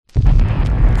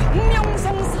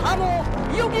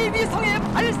3호 유기 위성의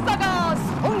발사가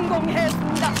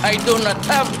성공했습니다. I do not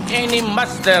have any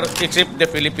master except the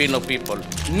Filipino people.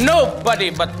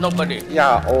 Nobody but nobody.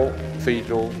 亚欧、非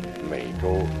洲、美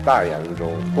洲、大洋洲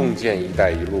共建“一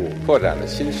带一路”，拓展了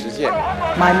新实践。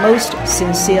 My most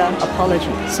sincere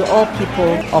apology to all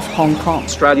people of Hong Kong.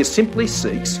 Australia simply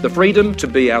seeks the freedom to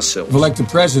be ourselves. If elected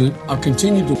president, I'll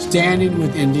continue to standing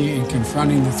with India and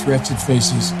confronting the threats it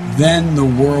faces. Then the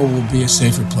world will be a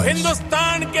safer place.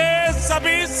 Hindustan के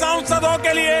सभी सांसदों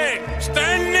के लिए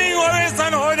standing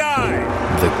ovation हो जाए.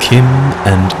 The Kim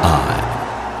and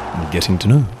I. Getting to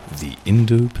know the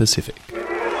Indo-Pacific.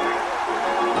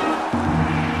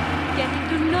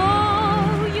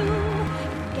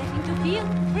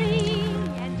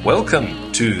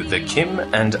 Welcome to The Kim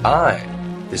and I.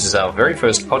 This is our very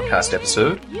first podcast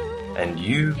episode, and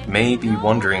you may be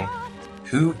wondering,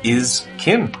 who is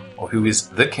Kim? Or who is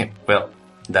the Kim? Well,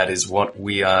 that is what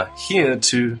we are here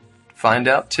to find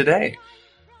out today.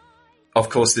 Of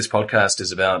course, this podcast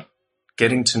is about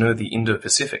getting to know the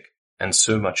Indo-Pacific and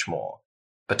so much more.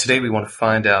 But today we want to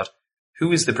find out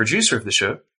who is the producer of the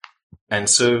show. And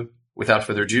so, without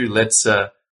further ado, let's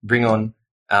bring on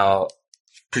our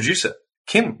producer.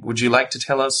 Kim, would you like to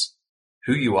tell us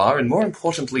who you are? And more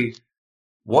importantly,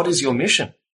 what is your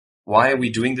mission? Why are we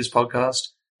doing this podcast?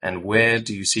 And where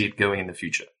do you see it going in the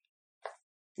future?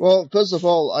 Well, first of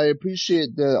all, I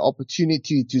appreciate the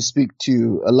opportunity to speak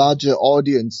to a larger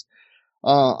audience.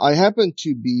 I happen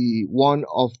to be one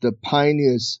of the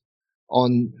pioneers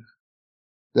on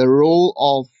the role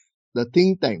of the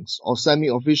think tanks or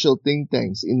semi-official think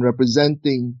tanks in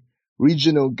representing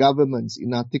regional governments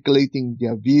in articulating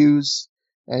their views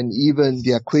and even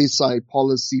their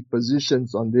quasi-policy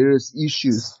positions on various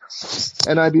issues.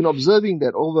 And I've been observing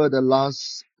that over the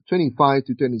last 25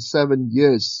 to 27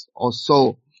 years or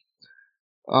so,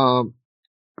 a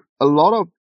lot of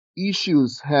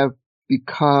issues have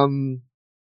become,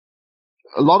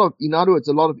 a lot of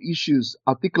issues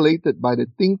articulated by the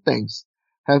think tanks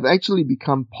have actually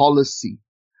become policy.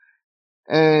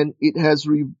 And it has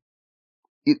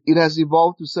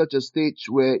evolved to such a stage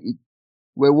where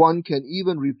one can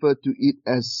even refer to it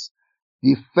as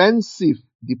defensive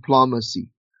diplomacy.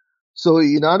 So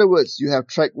in other words, you have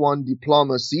track one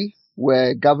diplomacy,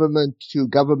 where government to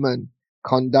government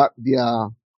conduct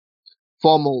their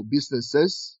formal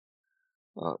businesses,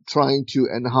 trying to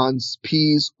enhance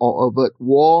peace or avert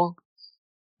war.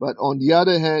 But on the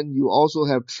other hand, you also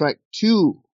have track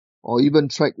two or even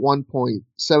track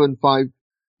 1.75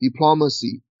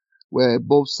 diplomacy, where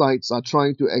both sides are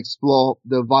trying to explore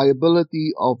the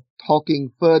viability of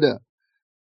talking further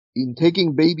in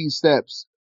taking baby steps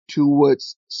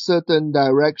towards certain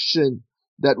direction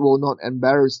that will not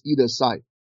embarrass either side.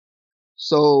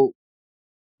 So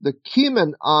the Kim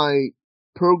and I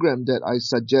program that I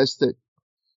suggested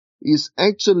is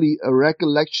actually a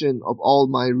recollection of all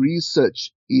my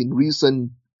research in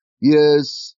recent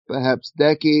years, perhaps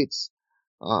decades,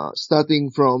 starting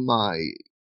from my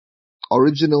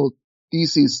original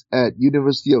thesis at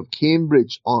University of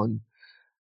Cambridge on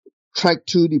track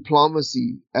two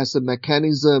diplomacy as a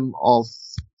mechanism of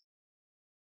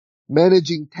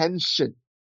managing tension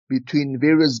between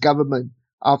various governments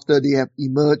after they have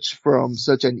emerged from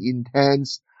such an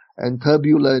intense and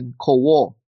turbulent Cold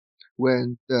War,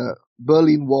 when the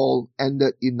Berlin Wall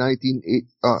ended in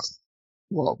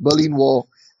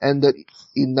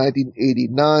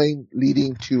 1989,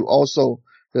 leading to also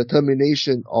the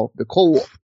termination of the Cold War.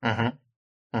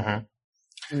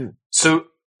 So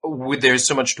there's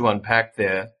so much to unpack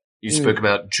there. You spoke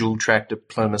about dual track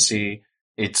diplomacy,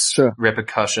 its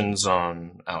repercussions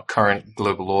on our current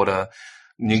global order.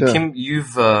 Kim,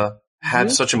 you've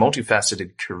had such a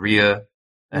multifaceted career,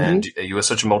 and you are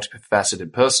such a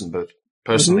multifaceted person, both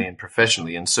personally and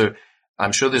professionally. And so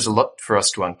I'm sure there's a lot for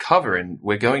us to uncover, and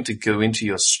we're going to go into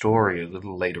your story a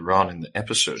little later on in the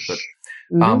episode. But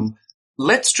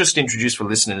let's just introduce for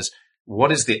listeners,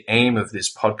 what is the aim of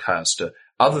this podcast,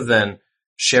 other than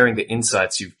sharing the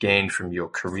insights you've gained from your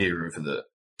career over the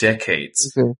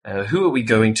decades? Who are we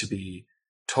going to be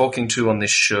talking to on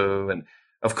this show? And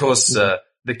of course, the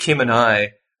Kim and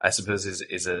I suppose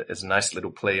is a nice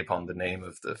little play upon the name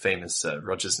of the famous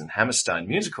Rodgers and Hammerstein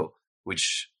musical,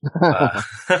 which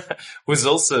was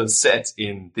also set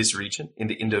in this region, in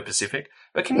the Indo-Pacific.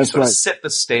 But can you sort of set the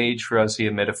stage for us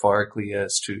here metaphorically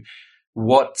as to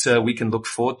what we can look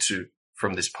forward to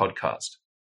from this podcast?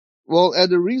 Well, at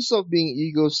the risk of being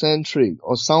egocentric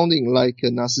or sounding like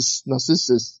a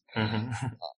narcissist,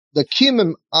 the Kim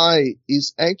and I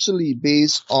is actually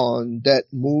based on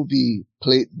that movie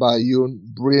played by Yul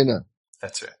Brynner.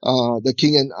 That's right. The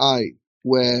King and I,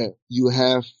 where you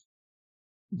have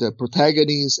the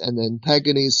protagonist and the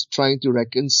antagonist trying to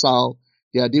reconcile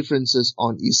their differences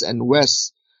on East and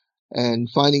West and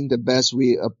finding the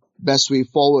best way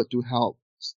forward to help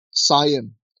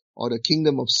Siam, or the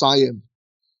Kingdom of Siam,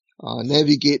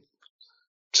 navigate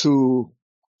through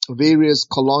various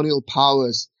colonial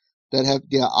powers that have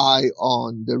their eye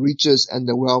on the riches and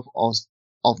the wealth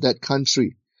of that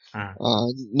country,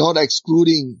 not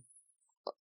excluding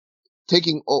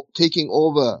taking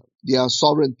over their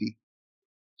sovereignty.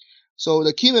 So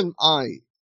the Kim and I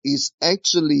is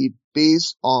actually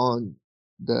based on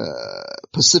the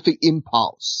Pacific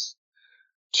Impulse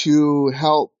to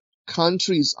help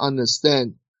countries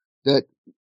understand that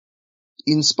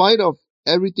in spite of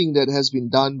everything that has been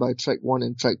done by Track 1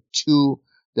 and Track 2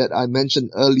 that I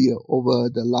mentioned earlier over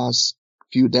the last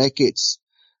few decades,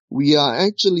 we are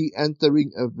actually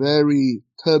entering a very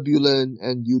turbulent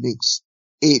and unique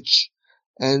age.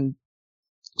 And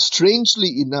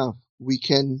strangely enough, we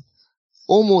can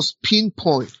almost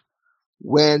pinpoint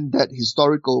when that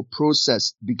historical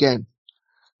process began.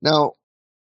 Now,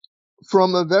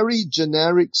 from a very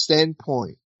generic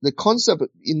standpoint, the concept of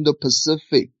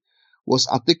Indo-Pacific was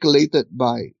articulated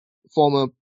by former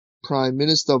Prime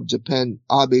Minister of Japan,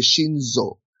 Abe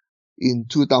Shinzo, in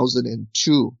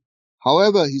 2002.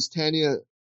 However, his tenure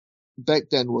back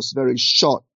then was very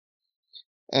short.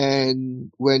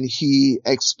 And when he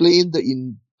explained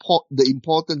the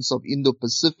importance of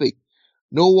Indo-Pacific,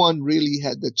 no one really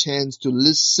had the chance to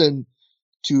listen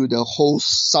to the whole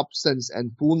substance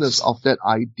and fullness of that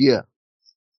idea.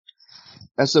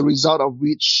 As a result of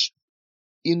which,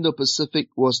 Indo-Pacific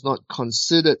was not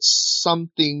considered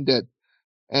something that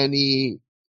any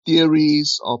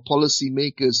theories or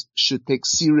policymakers should take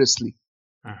seriously.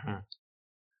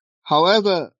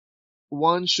 However,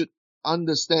 one should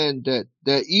understand that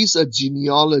there is a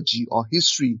genealogy or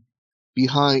history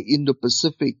behind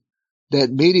Indo-Pacific that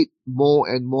made it more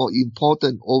and more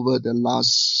important over the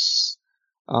last,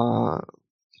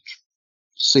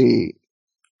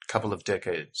 couple of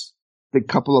decades. The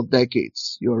couple of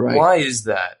decades, you're right. Why is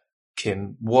that,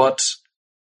 Kim? What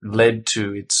led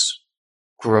to its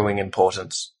growing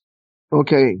importance?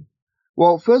 Okay.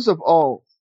 Well, first of all,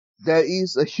 there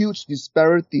is a huge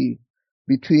disparity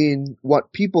between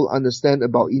what people understand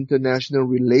about international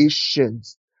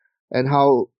relations and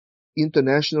how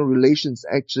international relations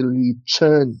actually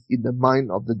churn in the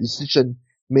mind of the decision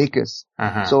makers.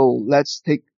 So let's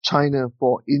take China,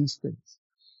 for instance.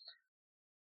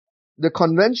 The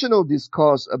conventional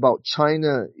discourse about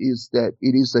China is that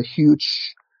it is a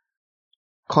huge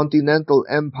continental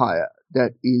empire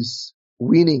that is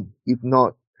winning, if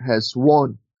not has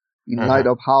won, in light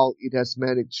of how it has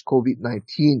managed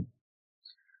COVID-19.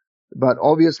 But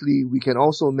obviously, we can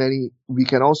also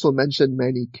mention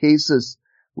many cases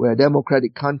where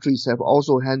democratic countries have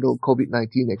also handled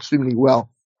COVID-19 extremely well.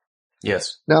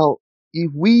 Yes. Now,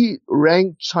 if we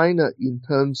rank China in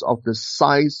terms of the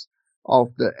size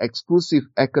of the exclusive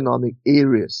economic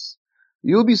areas,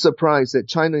 you'll be surprised that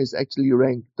China is actually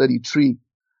ranked 33,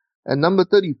 and number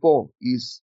 34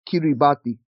 is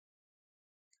Kiribati.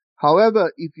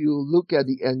 However, if you look at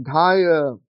the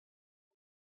entire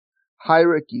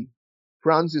hierarchy,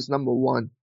 France is number 1.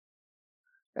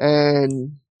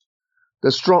 And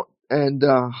just to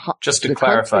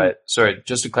clarify,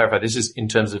 this is in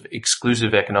terms of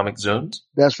exclusive economic zones?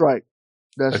 That's right.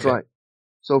 That's right.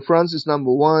 So France is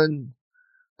number 1.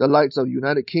 The likes of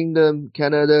United Kingdom,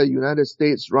 Canada, United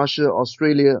States, Russia,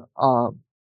 Australia are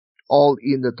all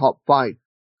in the top 5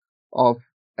 of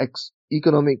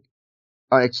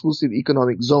exclusive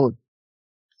economic zone.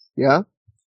 Yeah?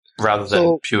 Rather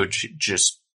than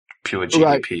just pure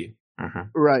GDP.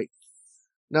 Right.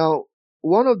 Now,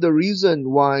 one of the reasons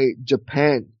why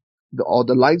Japan, or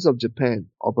the likes of Japan,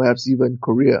 or perhaps even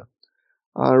Korea,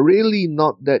 are really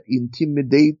not that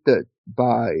intimidated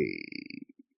by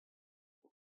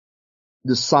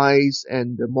the size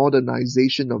and the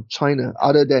modernization of China,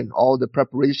 other than all the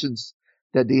preparations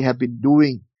that they have been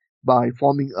doing by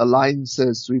forming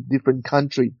alliances with different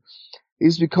countries,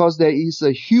 is because there is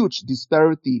a huge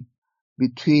disparity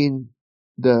between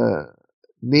the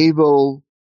naval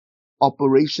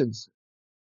operations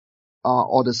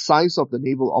or the size of the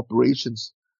naval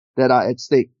operations that are at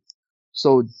stake.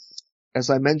 So, as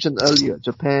I mentioned earlier,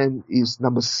 Japan is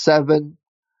number 7,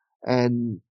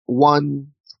 and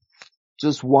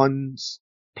just one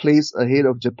place ahead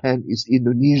of Japan is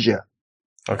Indonesia.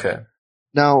 Okay.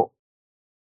 Now,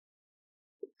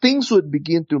 things would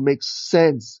begin to make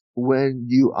sense when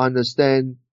you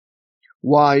understand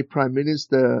why Prime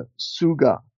Minister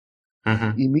Suga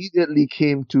immediately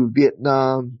came to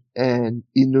Vietnam and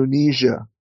Indonesia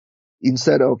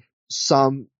instead of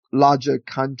some larger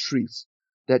countries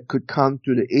that could come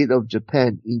to the aid of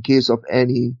Japan in case of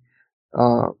any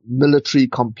military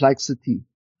complexity,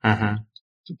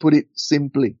 to put it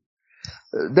simply.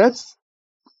 That's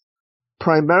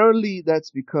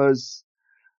because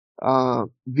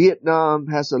Vietnam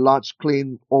has a large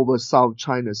claim over South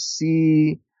China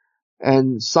Sea,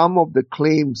 and some of the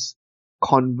claims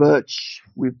converge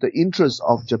with the interests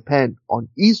of Japan on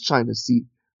East China Sea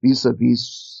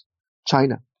vis-a-vis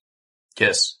China.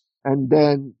 Yes. And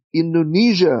then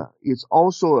Indonesia is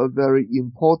also a very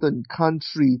important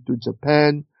country to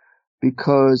Japan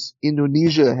because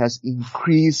Indonesia has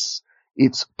increased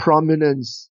its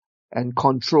prominence and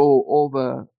control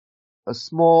over a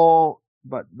small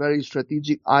but very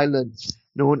strategic island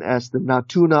known as the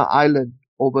Natuna Island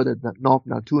over the North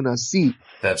Natuna Sea.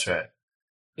 That's right.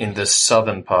 In the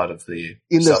southern part of the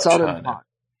South China part.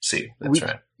 Sea. That's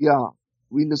right. Yeah.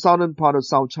 In the southern part of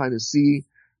South China Sea,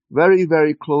 very,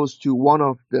 very close to one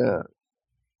of the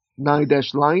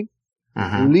 9-dash line,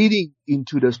 leading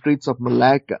into the Straits of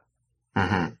Malacca.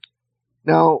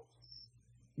 Now,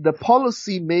 the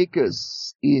policy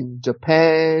makers in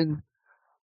Japan,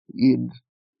 in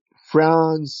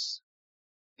France,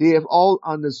 they have all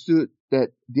understood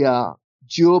that their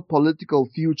geopolitical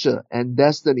future and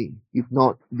destiny, if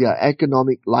not their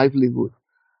economic livelihood,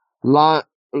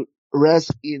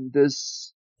 rest in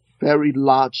this very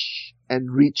large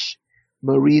and rich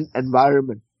marine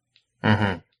environment.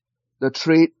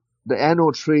 The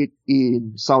annual trade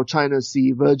in South China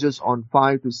Sea verges on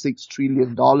 $5 to $6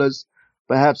 trillion,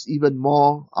 perhaps even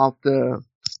more after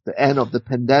the end of the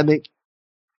pandemic.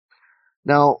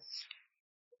 Now,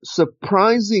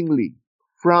 surprisingly,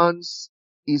 France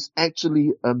is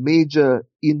actually a major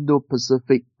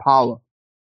Indo-Pacific power.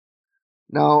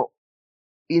 Now,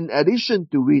 in addition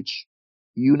to which,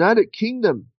 United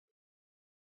Kingdom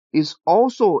is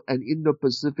also an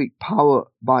Indo-Pacific power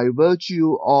by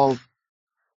virtue of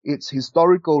its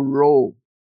historical role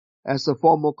as a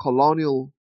former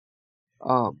colonial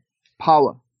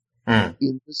power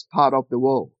in this part of the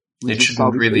world. It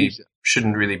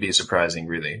shouldn't really be surprising,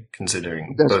 really,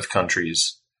 considering both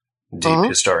countries' deep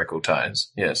historical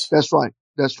ties. Yes, that's right.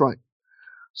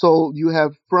 So you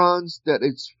have France that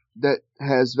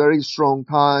has very strong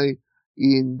tie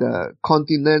in the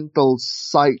continental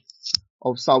side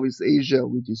of Southeast Asia,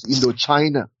 which is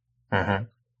Indochina.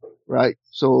 Right?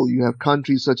 So you have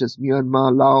countries such as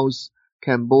Myanmar, Laos,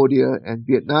 Cambodia, and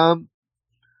Vietnam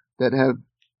that have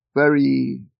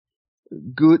very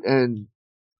good and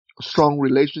strong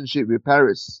relationship with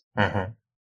Paris.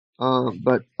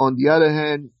 But on the other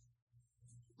hand,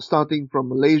 starting from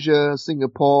Malaysia,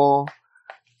 Singapore,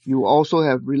 you also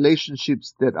have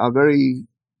relationships that are very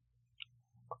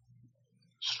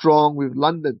strong with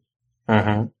London.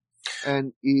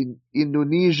 And in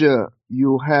Indonesia,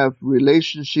 you have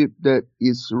relationship that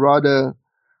is rather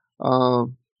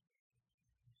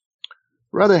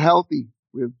healthy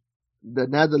with the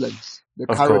Netherlands, the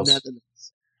current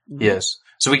Netherlands. Yes.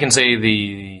 So we can say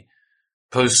the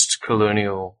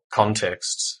post-colonial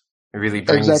context really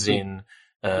brings in,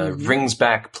 brings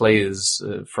back players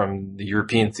from the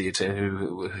European theatre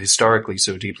who were historically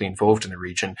so deeply involved in the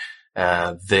region.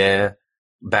 They're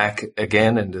back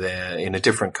again, and they're in a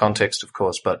different context, of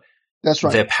course, but that's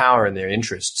right. Their power and their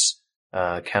interests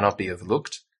cannot be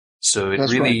overlooked. So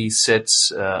it really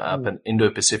sets up an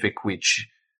Indo-Pacific which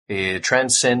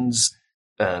transcends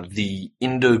the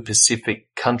Indo-Pacific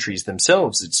countries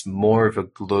themselves. It's more of a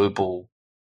global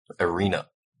arena.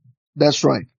 That's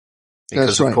right.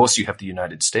 Because of course you have the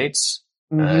United States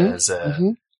as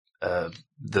the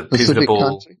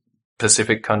pivotal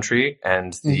Pacific country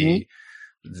and the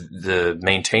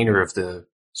maintainer of the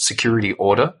security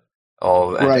order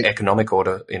and economic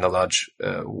order in a large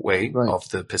way of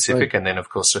the Pacific. And then of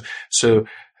course, so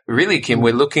really, Kim,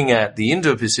 we're looking at the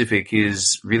Indo-Pacific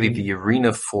is really the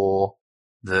arena for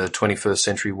the 21st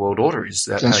century world order. Is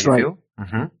that how you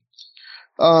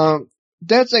feel?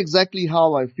 That's exactly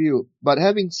how I feel. But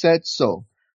having said so,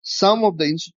 some of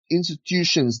the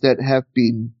institutions that have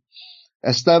been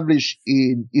established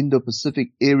in Indo-Pacific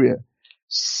area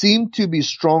seem to be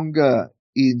stronger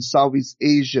in Southeast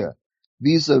Asia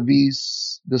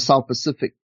vis-a-vis the South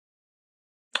Pacific.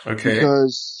 Okay.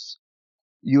 Because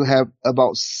you have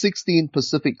about 16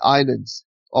 Pacific islands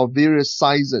of various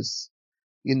sizes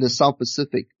in the South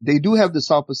Pacific. They do have the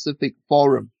South Pacific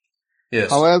Forum. Yes.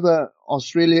 However,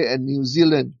 Australia and New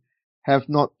Zealand have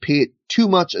not paid too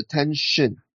much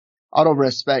attention out of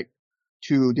respect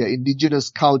to their indigenous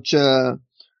culture,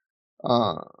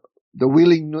 the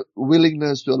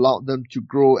willingness to allow them to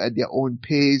grow at their own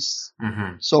pace.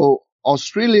 So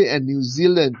Australia and New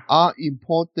Zealand are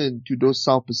important to those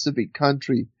South Pacific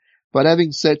countries. But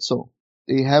having said so,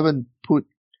 they haven't put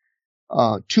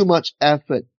too much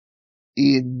effort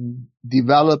in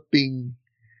developing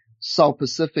South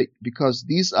Pacific, because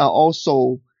these are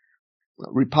also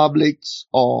republics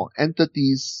or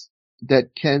entities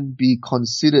that can be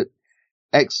considered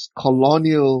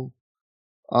ex-colonial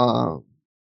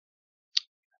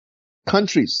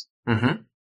countries. Mm-hmm.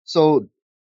 So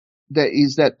there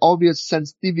is that obvious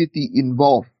sensitivity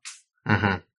involved.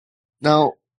 Mm-hmm.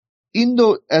 Now,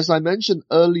 as I mentioned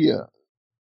earlier,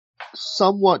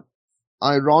 somewhat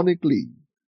ironically,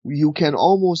 you can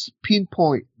almost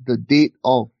pinpoint the date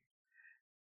of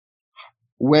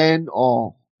when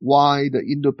or why the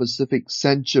Indo-Pacific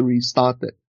century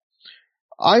started.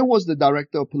 I was the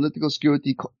Director of Political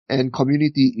Security and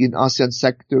Community in ASEAN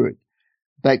Secretariat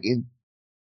back in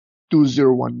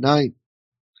 2019.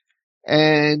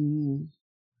 And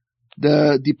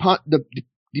the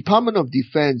Department of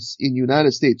Defense in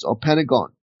United States, or Pentagon,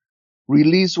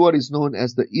 released what is known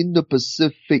as the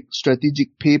Indo-Pacific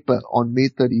Strategic Paper on May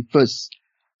 31st,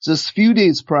 just a few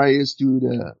days prior to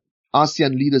the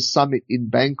ASEAN Leaders Summit in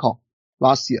Bangkok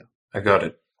last year. I got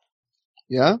it.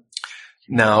 Yeah?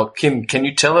 Now, Kim, can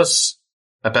you tell us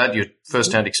about your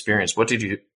first-hand experience? What did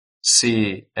you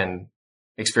see and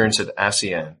experience at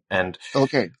ASEAN? And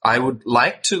okay, I would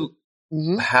like to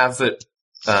have it,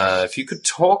 if you could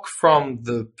talk from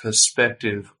the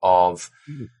perspective of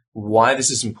why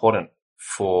this is important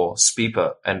for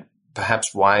SPIPA and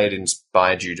perhaps why it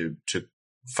inspired you to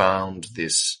found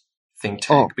this think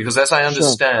tank. Because as I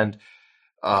understand,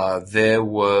 there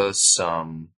were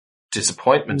some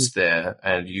disappointments there,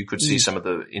 and you could see some of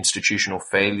the institutional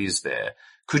failures there.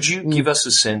 Could you give us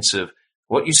a sense of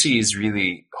what you see is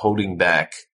really holding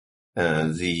back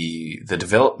the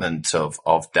development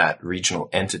of that regional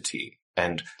entity,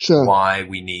 and why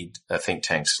we need think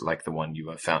tanks like the one you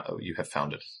have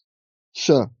founded?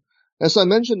 Sure. As I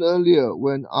mentioned earlier,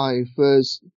 when I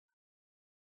first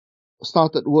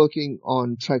started working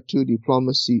on Track 2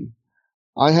 diplomacy,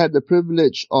 I had the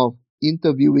privilege of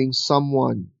interviewing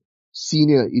someone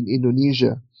senior in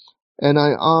Indonesia, and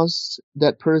I asked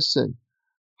that person,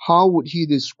 how would he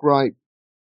describe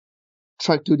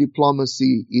Track 2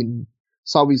 diplomacy in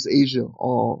Southeast Asia,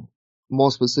 or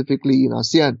more specifically in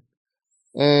ASEAN?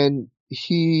 And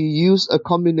he used a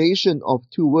combination of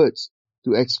two words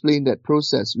to explain that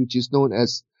process, which is known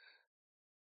as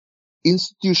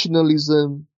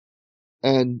institutionalism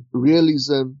and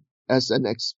realism as an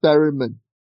experiment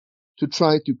to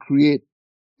try to create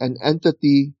an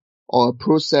entity or a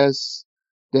process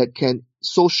that can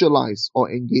socialize or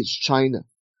engage China.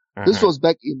 This was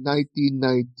back in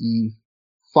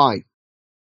 1995,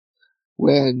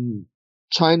 when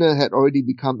China had already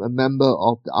become a member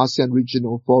of the ASEAN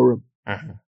Regional Forum.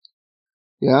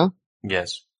 Yeah?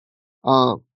 Yes.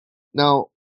 Now,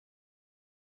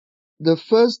 the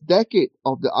first decade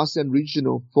of the ASEAN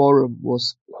Regional Forum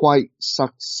was quite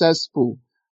successful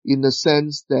in the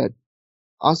sense that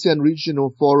ASEAN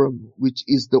Regional Forum, which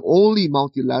is the only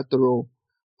multilateral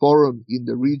forum in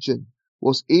the region,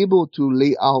 was able to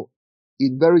lay out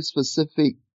in very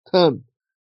specific terms,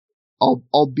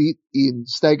 albeit in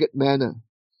staggered manner,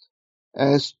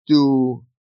 as to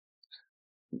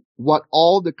what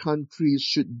all the countries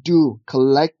should do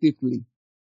collectively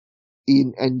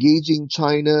in engaging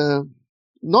China,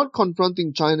 not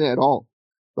confronting China at all,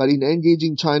 but in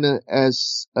engaging China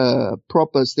as a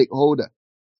proper stakeholder.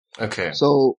 Okay.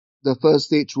 So the first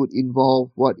stage would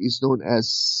involve what is known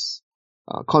as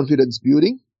confidence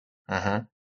building.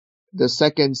 The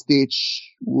second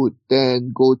stage would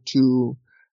then go to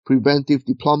preventive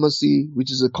diplomacy,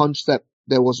 which is a concept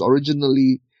that was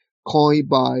originally coined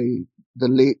by the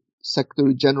late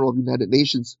Secretary General of the United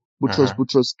Nations,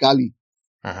 Boutros Ghali.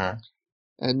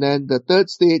 And then the third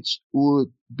stage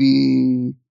would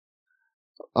be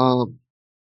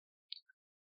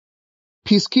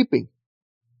peacekeeping.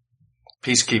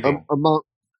 Peacekeeping.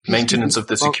 Maintenance of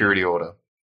the security order.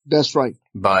 That's right.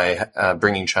 By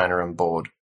bringing China on board.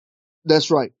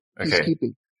 That's right. Okay.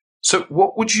 Peacekeeping. So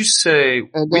what would you say,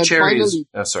 and which areas? Finally,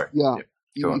 oh, sorry. Yeah.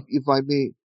 Go on. If I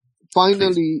may.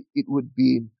 Finally, it would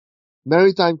be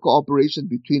maritime cooperation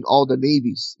between all the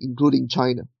navies, including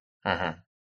China.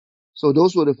 So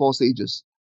those were the 4 stages.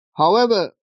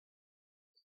 However,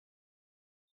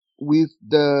 with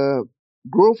the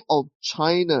growth of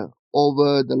China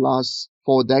over the last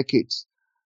 4 decades,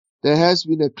 there has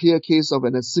been a clear case of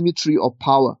an asymmetry of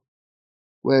power,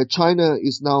 where China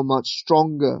is now much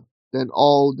stronger than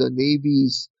all the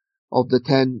navies of the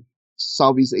 10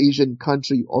 Southeast Asian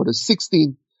countries or the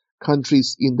 16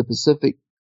 countries in the Pacific,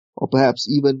 or perhaps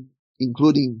even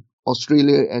including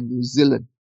Australia and New Zealand.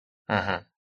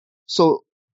 So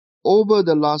over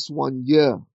the last 1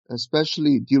 year,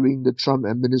 especially during the Trump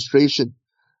administration,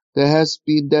 there has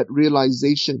been that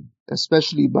realization,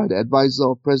 especially by the advisor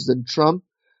of President Trump,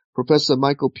 Professor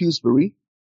Michael Pillsbury,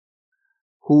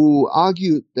 who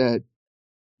argued that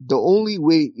the only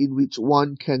way in which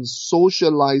one can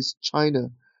socialize China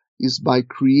is by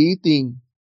creating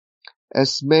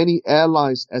as many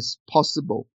allies as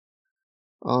possible,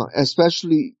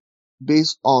 especially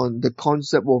based on the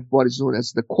concept of what is known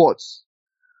as the Quads.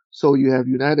 So you have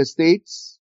United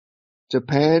States,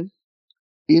 Japan,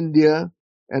 India,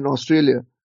 and Australia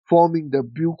forming the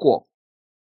BUQUAD,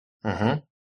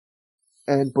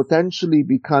 and potentially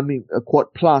becoming a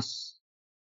Quad Plus,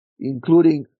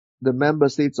 including the member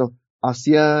states of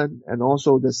ASEAN and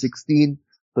also the 16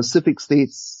 Pacific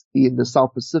states in the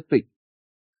South Pacific.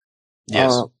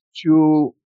 Yes.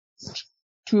 To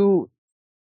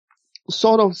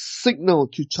sort of signal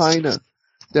to China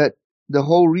that the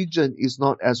whole region is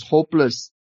not as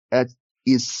hopeless as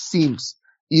it seems,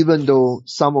 even though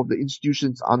some of the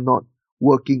institutions are not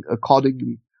working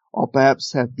accordingly, or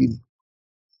perhaps have been,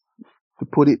 to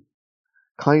put it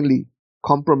kindly,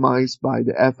 compromised by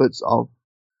the efforts of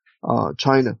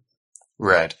China.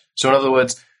 Right. So in other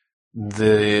words,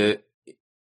 there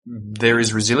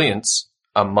is resilience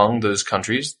among those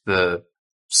countries, the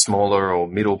smaller or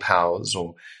middle powers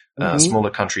or smaller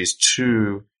countries,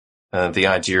 to the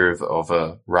idea of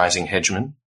a rising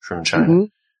hegemon from China,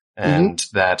 and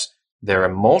that there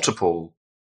are multiple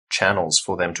channels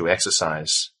for them to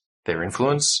exercise their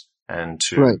influence and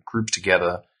to group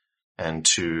together and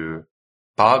to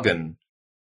bargain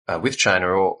with China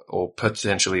or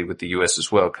potentially with the US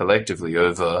as well, collectively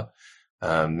over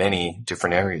many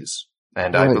different areas.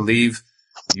 And I believe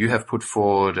you have put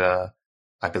forward,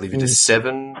 I believe it is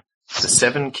the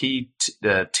seven key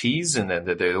T's, and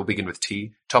they all begin with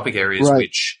T, topic areas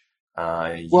which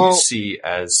you see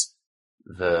as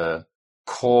the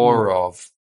core of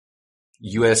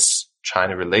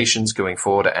US-China relations going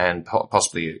forward, and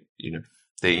possibly,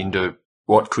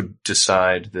 what could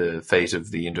decide the fate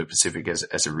of the Indo-Pacific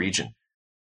as a region.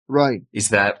 Right. Is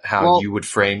that how you would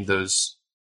frame those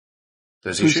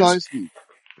issues?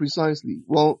 Precisely.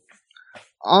 Well,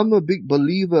 I'm a big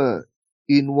believer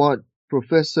in what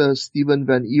Professor Stephen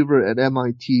Van Everen at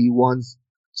MIT once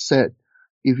said: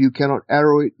 if you cannot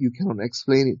arrow it, you cannot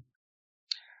explain it.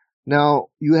 Now,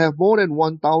 you have more than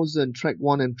 1,000 Track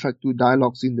 1 and Track 2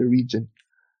 dialogues in the region.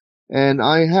 And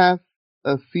I have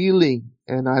a feeling,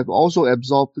 and I've also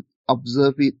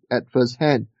observed it at first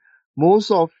hand,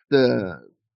 most of the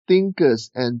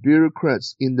thinkers and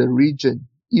bureaucrats in the region,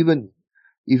 even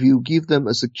if you give them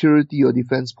a security or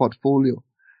defense portfolio,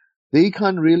 they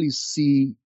can't really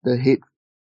see the head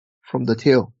from the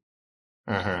tail.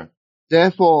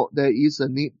 Therefore, there is a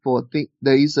need for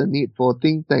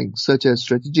think tanks such as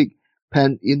Strategic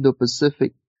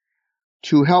Pan-Indo-Pacific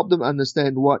to help them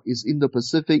understand what is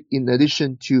Indo-Pacific, in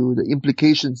addition to the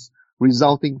implications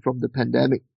resulting from the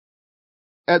pandemic.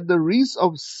 At the risk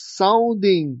of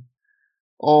sounding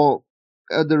or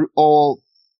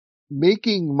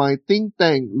making my think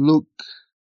tank look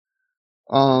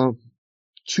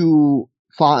too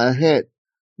far ahead,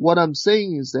 what I'm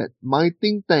saying is that my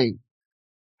think tank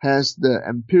has the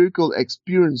empirical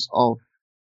experience of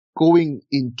going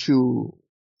into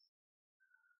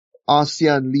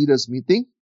ASEAN leaders meeting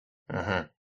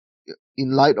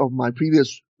in light of my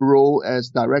previous role as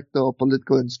director of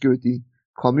political and security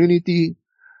community.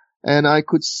 And I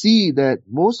could see that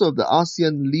most of the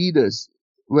ASEAN leaders,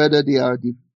 whether they are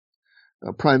the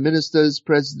prime ministers,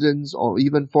 presidents, or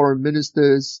even foreign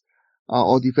ministers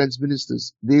or defense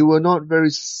ministers, they were not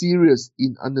very serious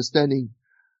in understanding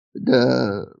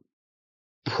the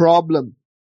problem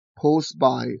posed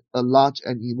by a large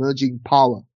and emerging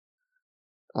power.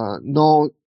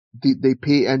 Nor did they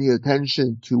pay any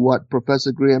attention to what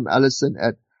Professor Graham Allison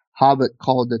at Harvard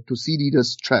called the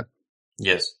Thucydides trap.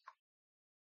 Yes.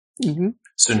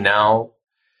 So now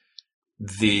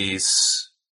this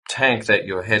tank that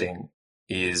you're heading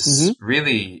is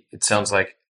really, it sounds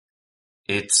like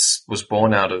it was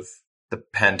born out of the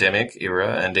pandemic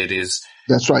era, and it is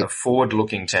a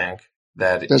forward-looking tank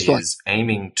that is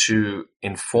aiming to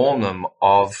inform them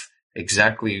of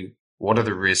exactly what are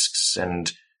the risks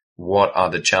and what are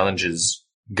the challenges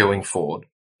going forward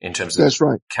in terms of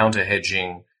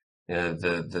counter-hedging,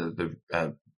 the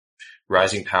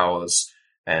rising powers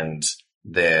and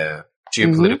their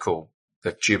geopolitical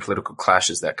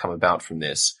clashes that come about from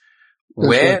this.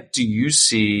 Where do you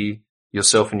see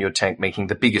yourself and your tank making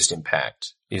the biggest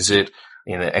impact? Is it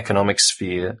in the economic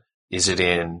sphere? Is it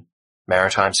in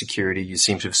maritime security. You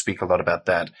seem to speak a lot about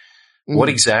that. What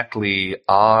exactly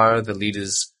are the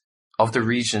leaders of the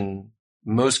region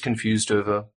most confused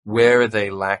over? Where are they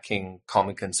lacking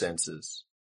common consensus?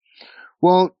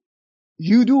 Well,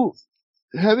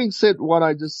 having said what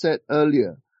I just said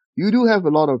earlier, you do have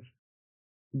a lot of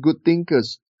good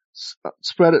thinkers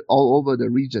spread all over the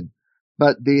region,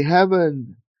 but they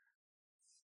haven't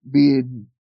been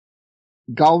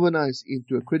galvanized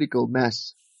into a critical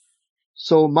mass.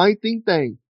 So my think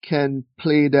tank can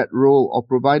play that role of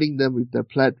providing them with the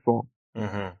platform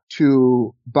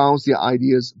to bounce their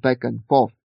ideas back and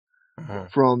forth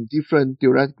from different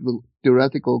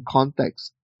theoretical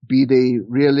contexts, be they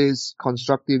realist,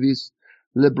 constructivist,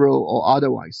 liberal, or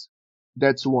otherwise.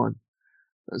 That's one.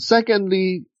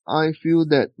 Secondly, I feel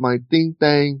that my think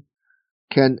tank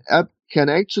can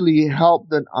actually help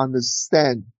them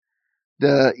understand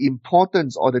the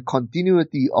importance or the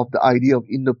continuity of the idea of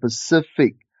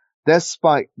Indo-Pacific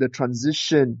despite the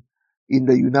transition in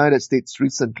the United States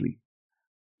recently.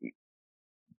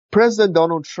 President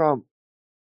Donald Trump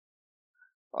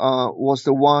was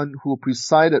the one who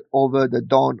presided over the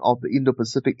dawn of the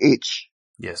Indo-Pacific age.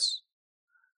 Yes.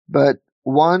 But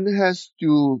one has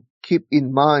to keep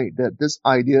in mind that this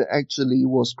idea actually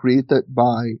was created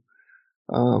by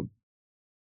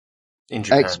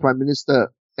ex-Prime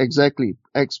Minister Abe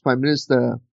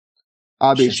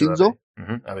Shinzo.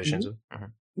 Abe Shinzo.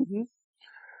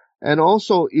 And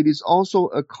also, it is also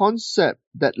a concept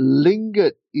that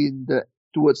lingered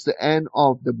towards the end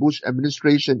of the Bush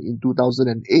administration in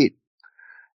 2008.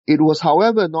 It was,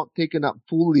 however, not taken up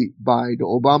fully by the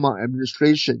Obama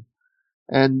administration.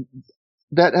 And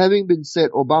that having been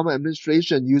said, Obama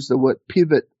administration used the word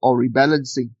pivot or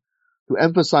rebalancing to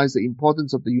emphasize the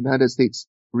importance of the United States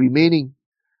remaining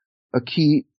a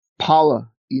key power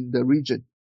in the region.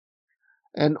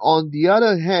 And on the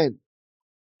other hand,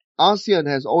 ASEAN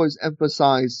has always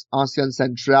emphasized ASEAN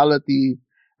centrality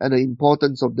and the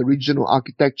importance of the regional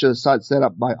architecture set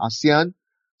up by ASEAN,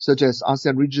 such as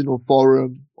ASEAN Regional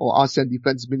Forum or ASEAN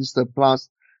Defense Minister Plus,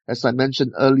 as I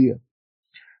mentioned earlier.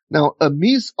 Now,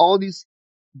 amidst all these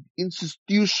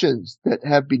institutions that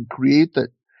have been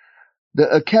created,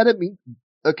 the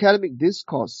academic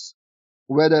discourse,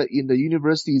 whether in the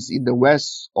universities in the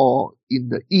West or in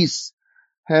the East,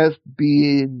 have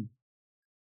been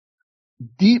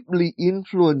deeply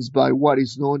influenced by what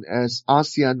is known as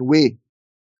ASEAN Way,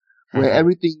 where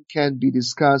everything can be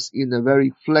discussed in a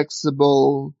very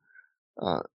flexible,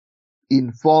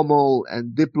 informal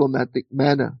and diplomatic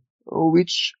manner,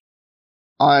 which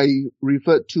I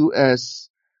referred to as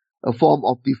a form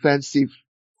of defensive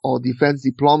or defense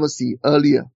diplomacy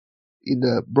earlier in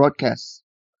the broadcast.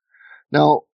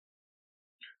 Now,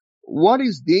 what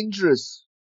is dangerous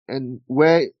and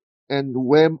where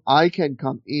I can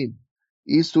come in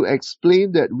is to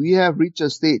explain that we have reached a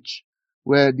stage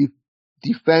where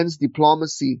defense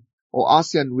diplomacy or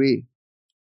ASEAN Way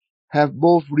have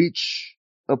both reached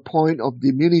a point of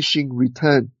diminishing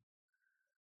return,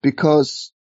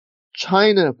 because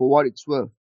China, for what it's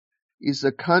worth, is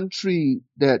a country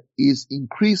that is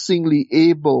increasingly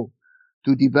able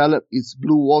to develop its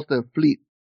blue water fleet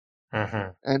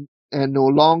and no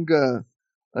longer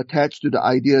attached to the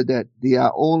idea that they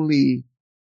are only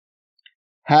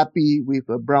happy with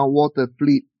a brown water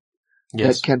fleet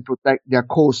that can protect their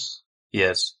coast.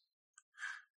 Yes.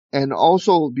 And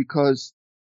also because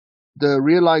the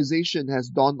realization has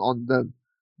dawned on them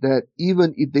that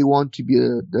even if they want to be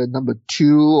the number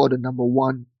 2 or the number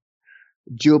 1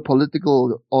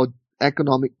 geopolitical or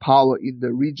economic power in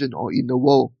the region or in the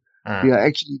world, they are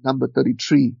actually number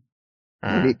 33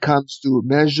 when it comes to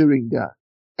measuring their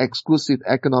exclusive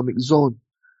economic zone.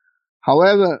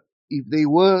 However, if they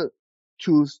were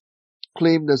to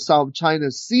claim the South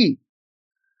China Sea,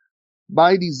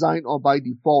 by design or by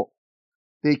default,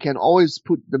 they can always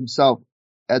put themselves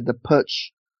at the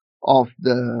perch of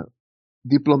the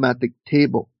diplomatic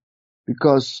table,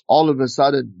 because all of a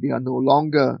sudden they are no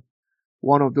longer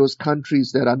one of those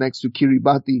countries that are next to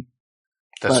Kiribati.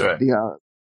 That's right.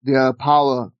 They are a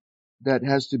power that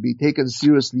has to be taken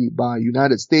seriously by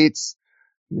United States,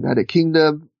 United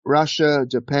Kingdom, Russia,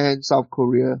 Japan, South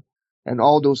Korea, and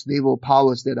all those naval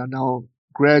powers that are now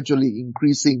gradually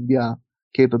increasing their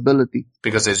capability.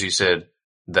 Because as you said,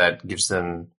 that gives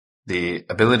them the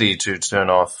ability to turn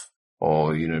off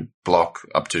or, block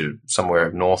up to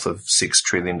somewhere north of $6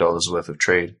 trillion worth of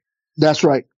trade. That's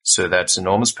right. So that's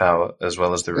enormous power, as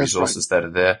well as the resources that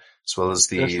are there, as well as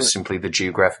simply the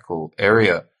geographical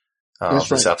area of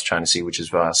the South China Sea, which is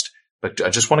vast. But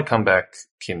I just want to come back,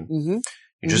 Kim.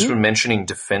 You just were mentioning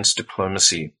defense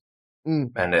diplomacy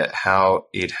and how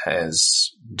it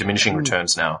has diminishing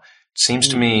returns now. seems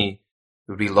to me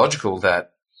it would be logical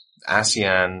that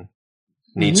ASEAN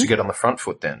needs to get on the front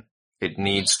foot then. It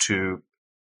needs to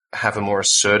have a more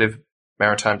assertive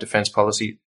maritime defense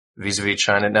policy vis-a-vis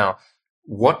China. Now,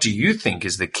 what do you think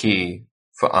is the key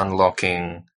for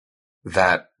unlocking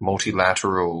that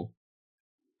multilateral,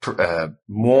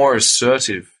 more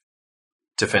assertive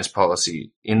defense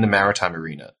policy in the maritime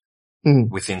arena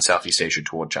within Southeast Asia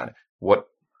toward China? What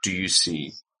do you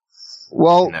see?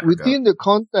 Well, within the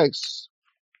context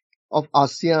of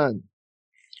ASEAN,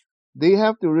 they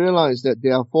have to realize that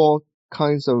there are four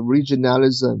kinds of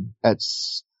regionalism at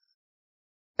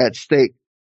stake.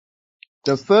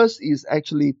 The first is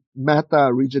actually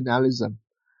meta-regionalism.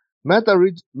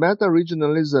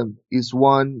 Meta-regionalism is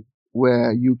one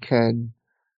where you can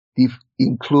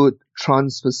include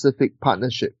Trans-Pacific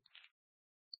Partnership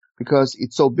because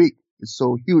it's so big, it's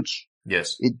so huge.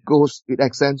 Yes. It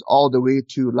extends all the way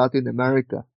to Latin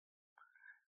America.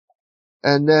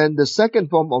 And then the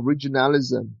second form of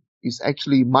regionalism is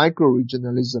actually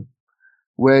micro-regionalism,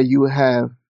 where you have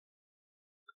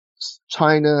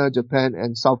China, Japan,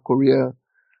 and South Korea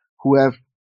who have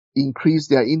increased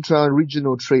their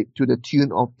intra-regional trade to the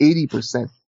tune of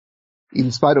 80%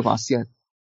 in spite of ASEAN.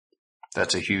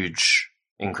 That's a huge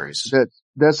increase.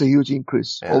 That's a huge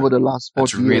increase over the last 40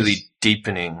 years. It's really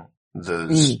deepening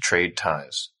those trade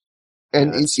ties.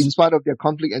 And in spite of their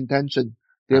conflict and tension,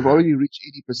 they have already reached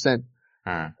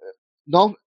 80%.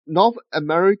 North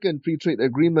American Free Trade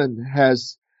Agreement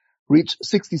has reached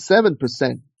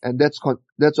 67%, and that's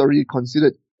already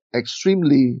considered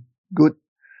extremely good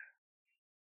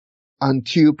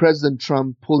until President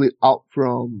Trump pulled it out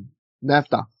from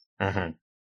NAFTA.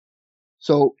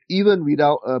 So even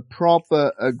without a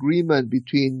proper agreement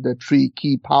between the three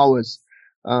key powers,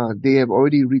 they have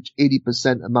already reached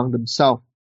 80% among themselves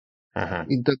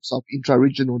in terms of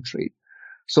intra-regional trade.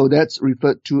 So that's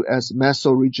referred to as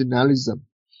meso-regionalism.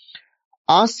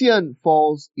 ASEAN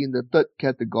falls in the third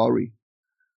category,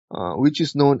 which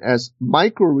is known as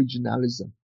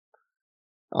micro-regionalism.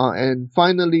 And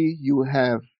finally, you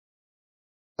have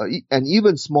an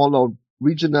even smaller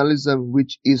regionalism,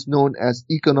 which is known as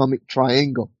economic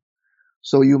triangle.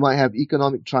 So you might have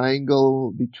economic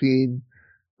triangle between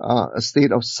a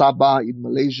state of Sabah in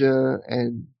Malaysia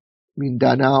and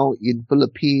Mindanao in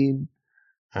Philippines,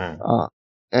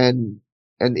 and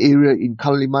an area in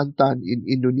Kalimantan in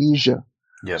Indonesia.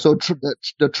 Yep. So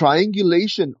the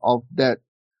triangulation of that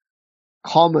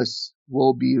commerce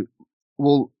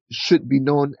should be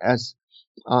known as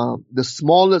the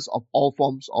smallest of all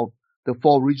forms of the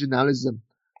four regionalism.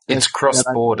 It's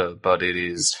cross-border, but it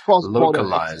is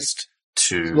localized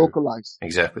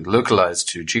localized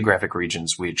to geographic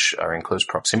regions which are in close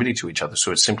proximity to each other.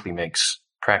 So it simply makes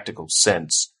practical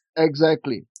sense.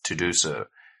 Exactly. To do so.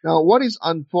 Now, what is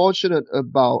unfortunate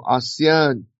about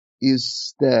ASEAN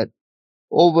is that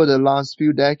over the last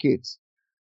few decades,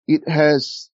 it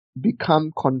has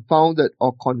become confounded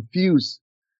or confused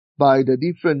by the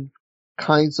different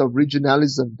kinds of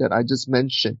regionalism that I just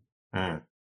mentioned.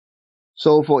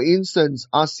 So, for instance,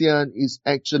 ASEAN is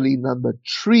actually number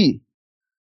 3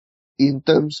 in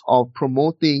terms of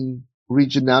promoting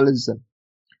regionalism.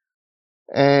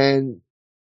 And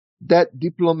that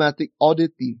diplomatic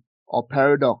oddity or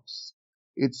paradox,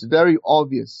 it's very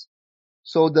obvious.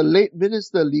 So the late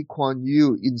Minister Lee Kuan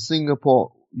Yew in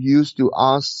Singapore used to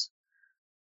ask,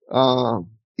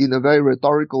 in a very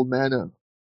rhetorical manner,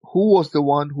 who was the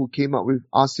one who came up with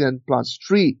ASEAN plus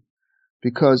 3?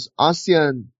 Because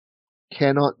ASEAN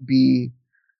cannot be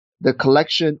the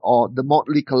collection or the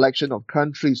motley collection of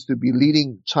countries to be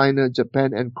leading China,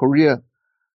 Japan, and Korea.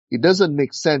 It doesn't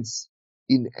make sense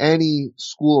in any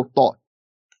school of thought.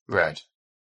 Right.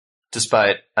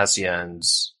 Despite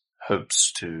ASEAN's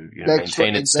hopes to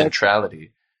maintain its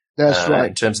centrality. That's right.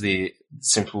 In terms of the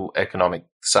simple economic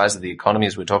size of the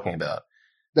economies we're talking about.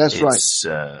 That's right. It's,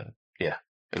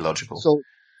 illogical. So,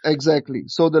 exactly.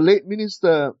 So the late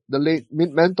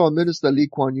mentor minister Lee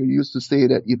Kuan Yew used to say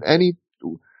that if any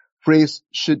phrase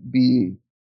should be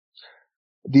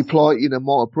deployed in a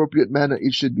more appropriate manner,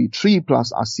 it should be 3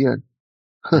 plus ASEAN.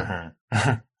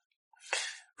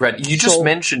 Right. You just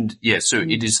mentioned, so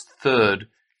it is third.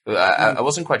 I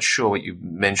wasn't quite sure what you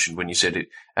mentioned when you said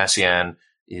ASEAN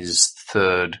is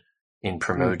third in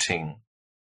promoting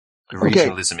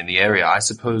regionalism in the area. I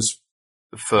suppose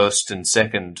first and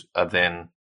second are then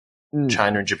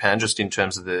China and Japan, just in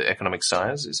terms of the economic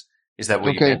size. Is that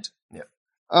what you meant?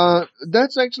 Yeah.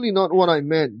 That's actually not what I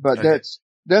meant, but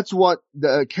that's what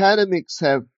the academics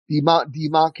have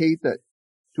demarcated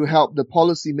to help the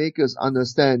policymakers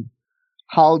understand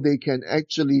how they can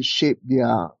actually shape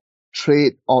their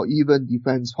trade or even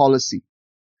defense policy.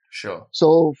 Sure.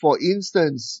 So, for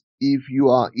instance, if you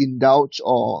are indulged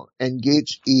or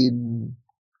engaged in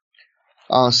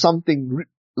something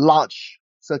large,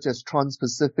 such as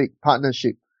Trans-Pacific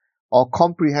Partnership or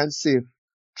Comprehensive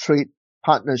Trade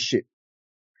Partnership,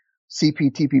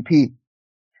 CPTPP,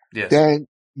 yes, then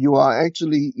you are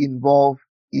actually involved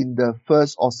in the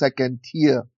first or second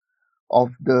tier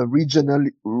of the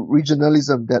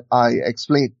regionalism that I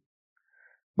explained.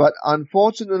 But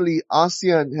unfortunately,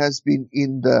 ASEAN has been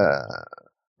in the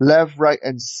left, right,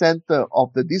 and center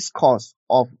of the discourse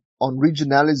on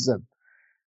regionalism,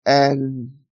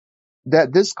 and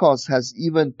that discourse has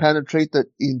even penetrated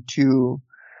into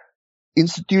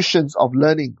institutions of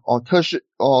learning or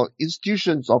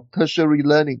institutions of tertiary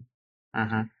learning.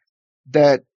 Mm-hmm.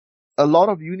 That a lot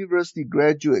of university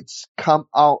graduates come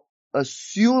out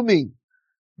assuming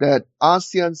that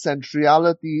ASEAN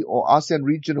centrality or ASEAN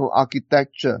regional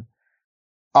architecture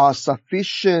are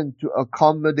sufficient to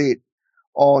accommodate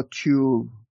or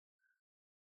to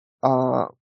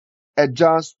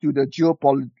adjust to the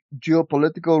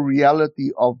geopolitical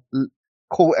reality of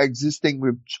coexisting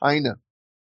with China.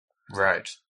 Right.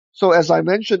 So as I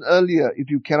mentioned earlier,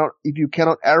 if you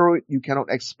cannot arrow it, you cannot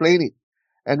explain it.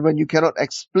 And when you cannot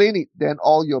explain it, then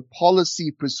all your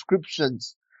policy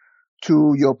prescriptions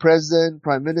to your president,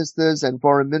 prime ministers, and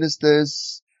foreign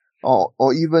ministers,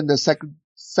 or even the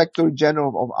Secretary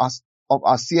General of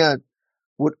ASEAN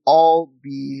would all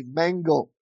be mangled,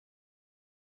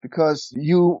 because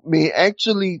you may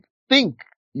actually think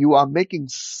you are making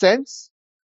sense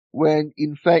when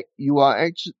in fact you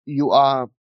are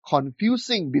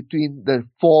confusing between the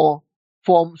four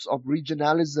forms of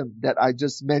regionalism that I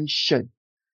just mentioned.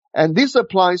 And this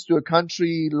applies to a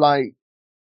country like,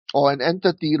 or an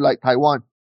entity like Taiwan.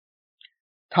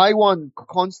 Taiwan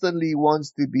constantly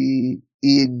wants to be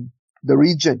in the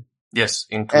region. Yes,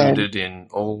 included in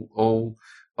all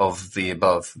of the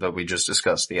above that we just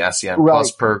discussed, the ASEAN Right.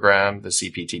 Plus program, the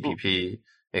CPTPP,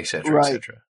 etc., Right.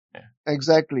 etc. Yeah.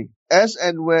 Exactly. As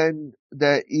and when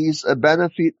there is a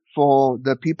benefit for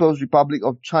the People's Republic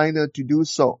of China to do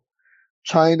so,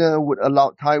 China would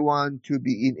allow Taiwan to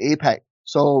be in APEC.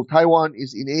 So Taiwan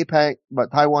is in APEC,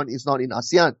 but Taiwan is not in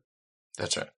ASEAN.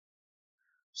 That's right.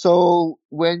 So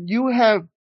when you have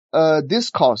a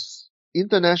discourse,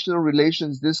 international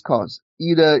relations discourse,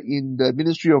 either in the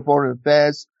Ministry of Foreign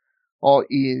Affairs or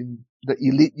in the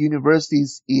elite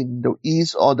universities in the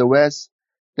East or the West,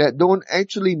 that don't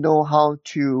actually know how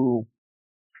to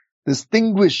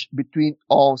distinguish between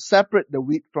or separate the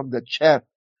wheat from the chaff,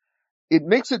 it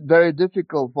makes it very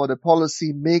difficult for the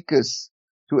policy makers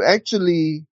to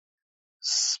actually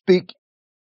speak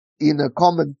in a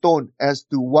common tone as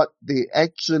to what they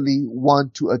actually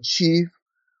want to achieve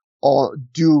or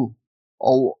do,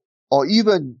 or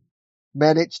even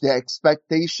manage their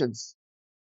expectations.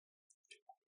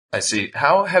 I see.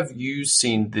 How have you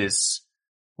seen this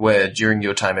where during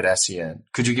your time at ASEAN?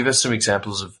 Could you give us some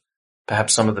examples of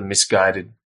perhaps some of the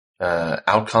misguided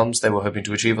outcomes they were hoping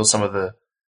to achieve, or some of the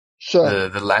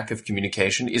lack of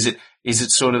communication? Is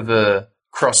it sort of a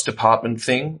cross-department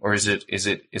thing, or is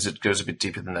it goes a bit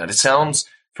deeper than that? It sounds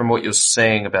from what you're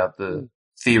saying about the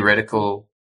theoretical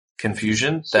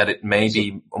confusion that it may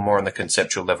be more on the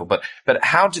conceptual level, but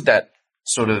how did that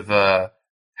sort of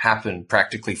happen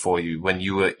practically for you when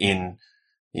you were in,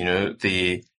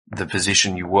 the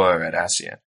position you were at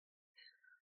ASEAN?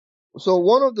 So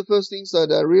one of the first things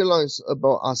that I realized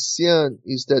about ASEAN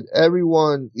is that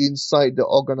everyone inside the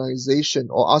organization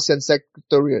or ASEAN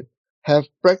Secretariat have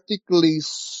practically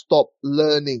stopped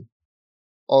learning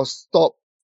or stopped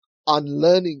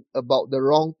unlearning about the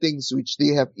wrong things which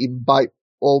they have imbibed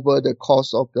over the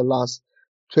course of the last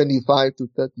 25 to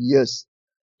 30 years,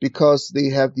 because they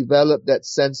have developed that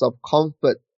sense of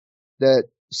comfort that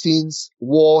since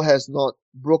war has not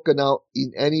broken out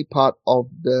in any part of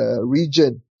the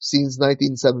region since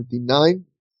 1979,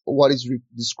 what is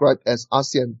described as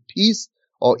ASEAN peace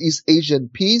or East Asian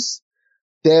peace,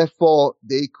 therefore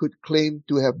they could claim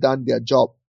to have done their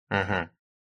job.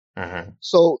 Mm-hmm. Mm-hmm.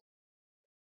 So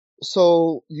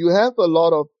you have a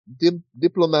lot of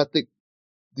diplomatic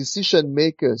decision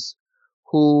makers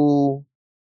who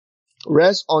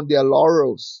rest on their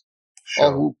laurels, sure,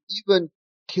 or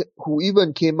who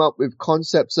even came up with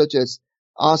concepts such as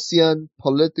ASEAN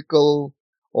political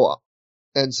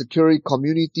and security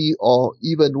community, or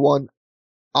even one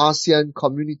ASEAN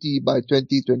community by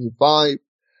 2025.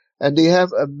 And they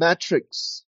have a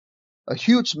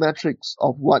huge matrix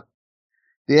of what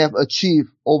they have achieved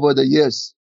over the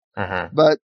years. Mm-hmm.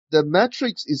 But the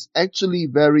matrix is actually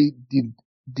very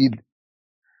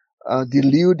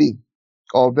deluding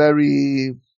or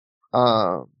very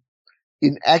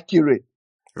inaccurate.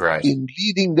 Right. in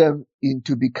leading them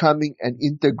into becoming an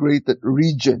integrated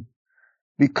region,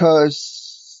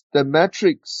 because the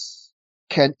metrics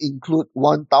can include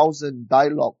 1,000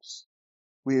 dialogues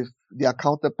with their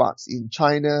counterparts in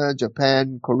China,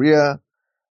 Japan, Korea.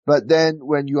 But then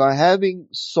when you are having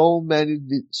so many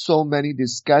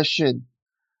discussion,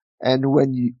 and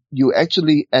when you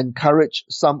actually encourage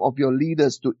some of your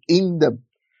leaders to ink them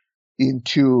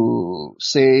into,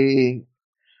 say,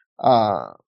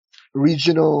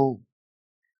 regional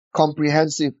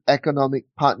comprehensive economic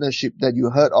partnership that you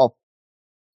heard of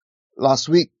last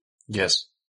week. Yes.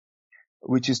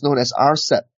 Which is known as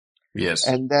RCEP. Yes.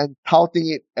 And then touting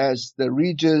it as the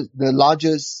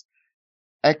largest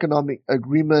economic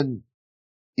agreement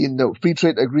in the free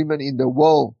trade agreement in the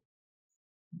world,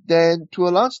 then to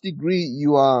a large degree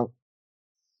you are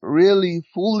really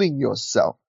fooling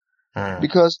yourself.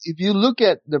 Because if you look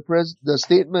at the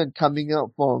statement coming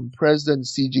out from President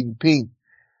Xi Jinping,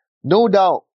 no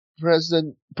doubt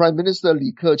Prime Minister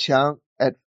Li Keqiang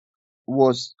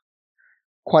was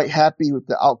quite happy with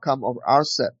the outcome of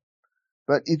RCEP.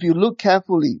 But if you look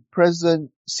carefully,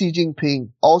 President Xi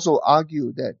Jinping also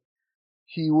argued that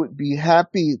he would be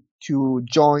happy to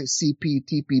join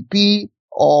CPTPP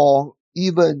or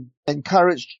even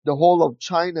encourage the whole of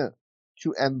China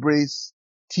to embrace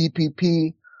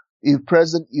TPP if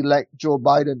President-elect Joe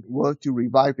Biden were to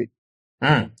revive it.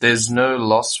 There's no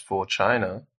loss for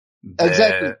China.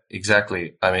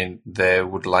 Exactly. I mean, they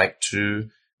would like to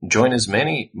join as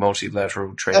many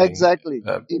multilateral trading. Exactly.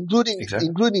 Including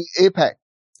APEC.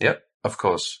 Yep, of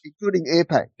course. Including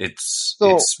APEC. It's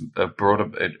broader,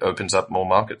 it opens up more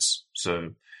markets.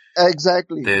 So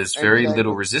exactly. There's very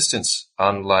little resistance,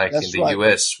 unlike in the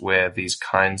US, where these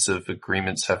kinds of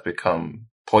agreements have become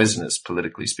poisonous,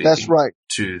 politically speaking. That's right.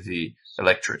 To the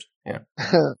electorate. Yeah.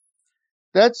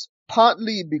 That's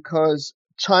partly because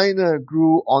China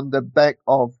grew on the back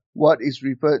of what is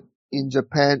referred in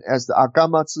Japan as the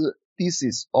Akamatsu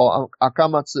thesis or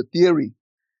Akamatsu theory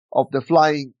of the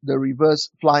reverse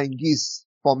flying geese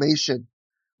formation,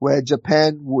 where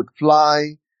Japan would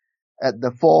fly at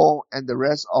the fore and the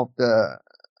rest of the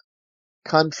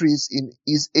countries in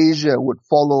East Asia would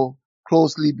follow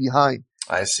closely behind.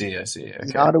 I see. Okay.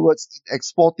 In other words,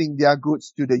 exporting their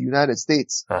goods to the United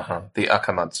States. The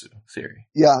Akamatsu theory.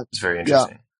 Yeah. It's very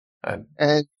interesting. Yeah.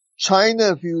 And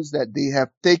China feels that they have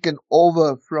taken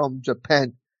over from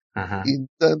Japan in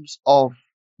terms of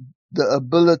the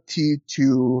ability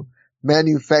to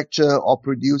manufacture or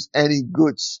produce any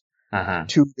goods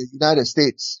to the United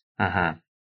States. Not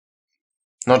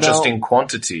just in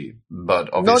quantity,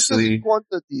 but obviously not just in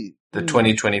quantity. The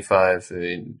 2025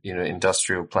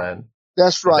 industrial plan.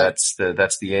 That's right.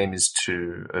 That's the aim, is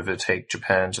to overtake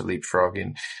Japan, to leapfrog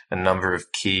in a number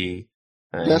of key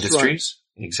industries.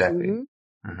 Right. Exactly.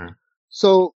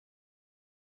 So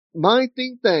my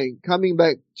think tank, coming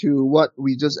back to what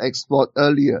we just explored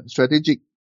earlier, strategic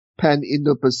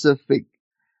pan-Indo-Pacific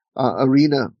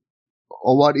arena,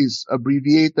 or what is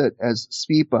abbreviated as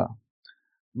SPIPA.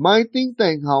 My think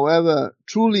tank, however,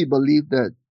 truly believe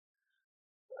that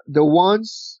the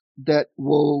ones that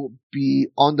will be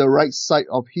on the right side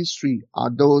of history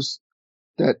are those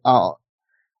that are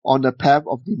on the path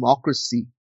of democracy.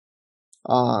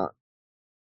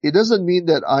 It doesn't mean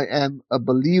that I am a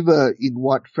believer in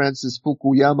what Francis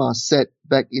Fukuyama said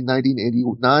back in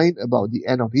 1989 about the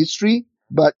end of history,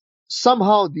 but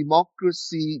somehow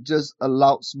democracy just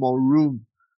allows more room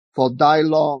for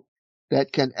dialogue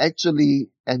that can actually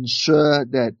ensure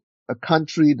that a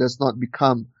country does not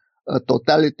become a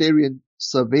totalitarian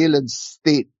surveillance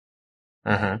state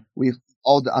with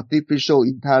all the artificial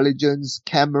intelligence,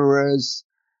 cameras,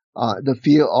 the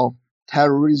fear of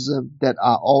terrorism that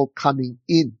are all coming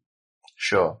in.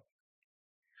 Sure.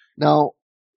 Now,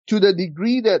 to the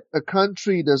degree that a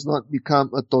country does not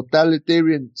become a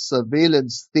totalitarian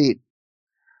surveillance state,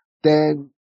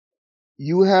 then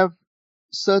you have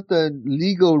certain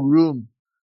legal room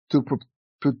to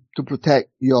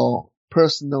protect your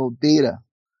personal data,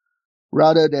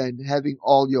 rather than having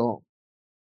all your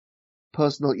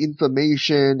personal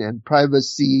information and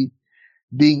privacy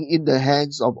being in the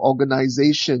hands of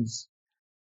organizations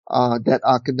that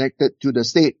are connected to the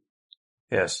state.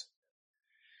 Yes.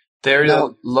 There are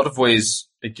a lot of ways.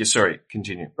 Sorry,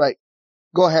 continue. Right.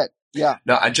 Go ahead. Yeah.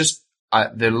 No,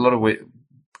 there are a lot of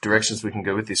directions we can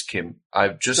go with this, Kim. I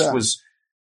just was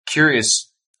curious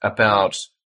about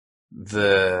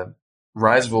the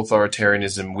rise of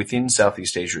authoritarianism within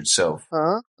Southeast Asia itself.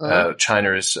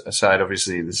 China aside,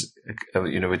 obviously,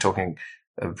 we're talking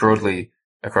broadly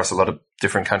across a lot of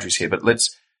different countries here, but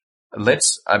let's,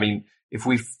 I mean, if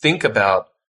we think about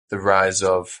the rise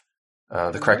of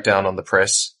the crackdown on the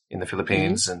press in the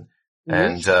Philippines and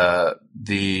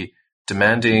the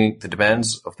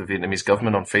demands of the Vietnamese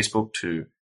government on Facebook to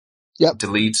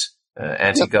delete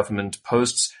anti-government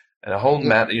posts and a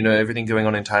whole everything going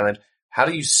on in Thailand. How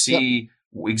do you see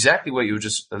exactly what you were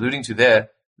just alluding to there?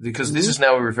 Because this is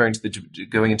now referring to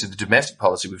going into the domestic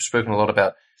policy. We've spoken a lot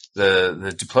about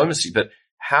the diplomacy, but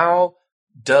how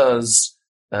does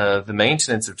the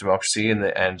maintenance of democracy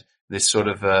and this sort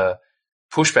of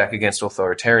pushback against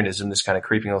authoritarianism, this kind of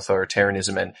creeping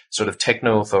authoritarianism and sort of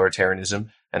techno-authoritarianism,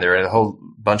 and there are a whole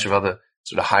bunch of other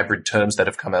sort of hybrid terms that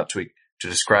have come out to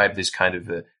describe this kind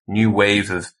of new wave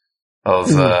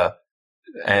of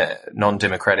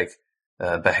non-democratic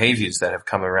behaviors that have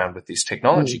come around with this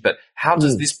technology. But how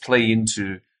does this play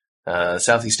into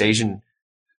Southeast Asian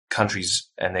countries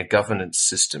and their governance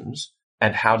systems,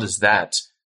 and how does that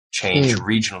change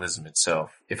regionalism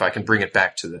itself, if I can bring it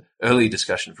back to the early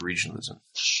discussion of regionalism?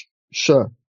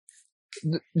 Sure.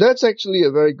 That's actually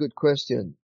a very good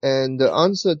question. And the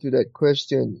answer to that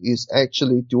question is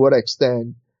actually to what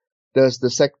extent does the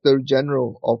Secretary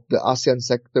General of the ASEAN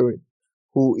Secretariat,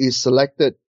 who is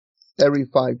selected every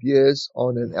 5 years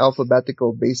on an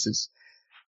alphabetical basis,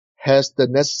 has the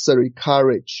necessary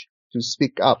courage to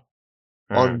speak up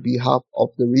on behalf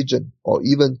of the region, or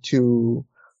even to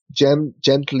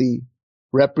gently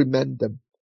reprimand them,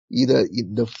 either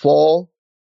in the fall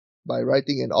by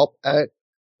writing an op-ed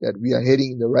that we are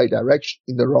heading in the right direction,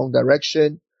 in the wrong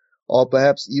direction, or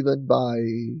perhaps even by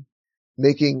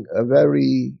making a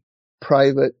very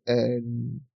private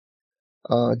and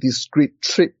discreet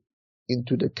trip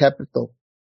into the capital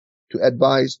to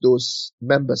advise those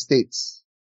member states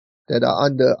that are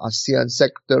under ASEAN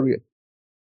Secretariat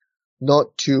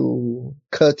not to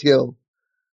curtail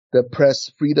the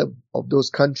press freedom of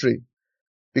those countries.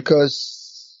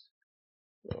 Because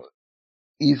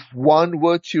if one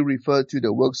were to refer to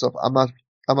the works of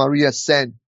Amartya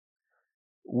Sen,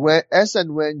 as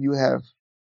and when you have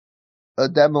a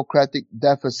democratic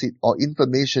deficit or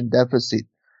information deficit,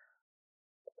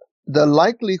 the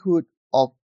likelihood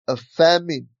of a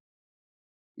famine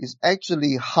is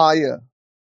actually higher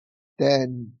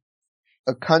than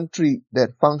a country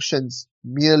that functions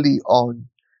merely on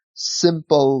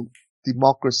simple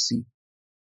democracy.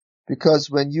 Because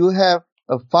when you have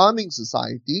a farming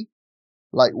society,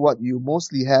 like what you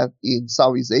mostly have in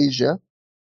Southeast Asia,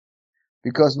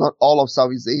 because not all of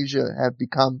Southeast Asia have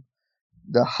become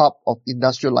the hub of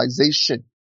industrialization.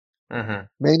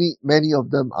 Many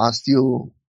of them are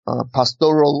still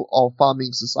pastoral or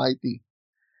farming society.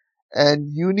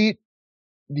 And you need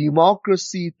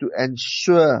democracy to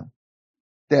ensure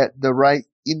that the right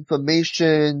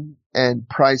information and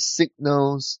price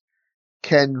signals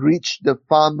can reach the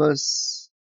farmers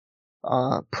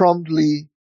promptly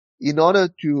in order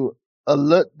to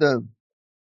alert them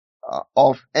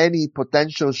of any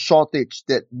potential shortage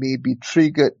that may be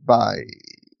triggered by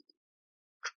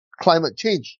climate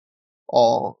change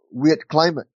or weird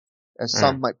climate, as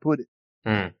some might put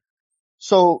it.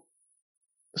 So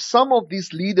some of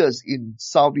these leaders in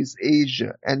Southeast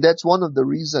Asia, and that's one of the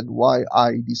reasons why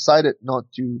I decided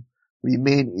not to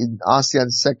remain in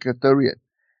ASEAN Secretariat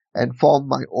and form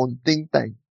my own think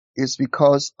tank, is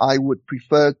because I would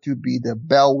prefer to be the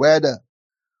bellwether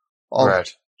of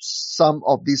some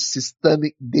of these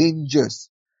systemic dangers,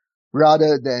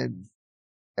 rather than,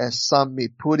 as some may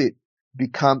put it,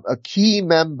 become a key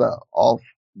member of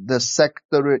the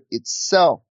Secretariat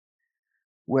itself,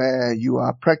 where you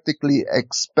are practically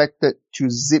expected to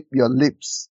zip your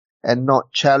lips and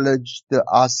not challenge the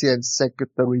ASEAN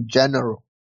Secretary General.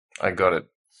 I got it.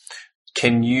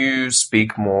 Can you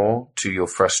speak more to your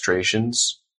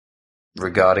frustrations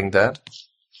regarding that?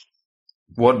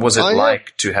 What was it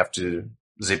like to have to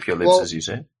zip your lips, as you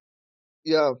say?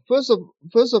 Yeah, first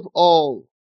of all,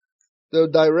 the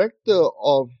director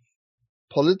of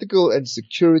political and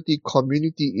security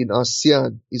community in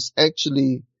ASEAN is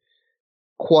actually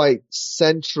quite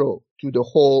central to the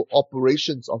whole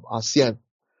operations of ASEAN,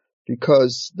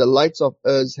 because the likes of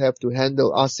us have to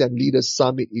handle ASEAN Leaders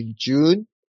Summit in June,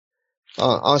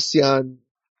 ASEAN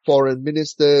Foreign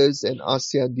Ministers and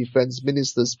ASEAN Defense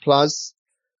Ministers Plus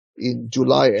in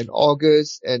July and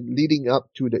August, and leading up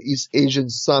to the East Asian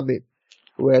Summit,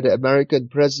 where the American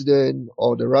president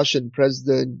or the Russian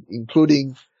president,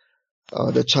 including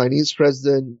the Chinese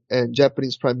president and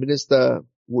Japanese prime minister,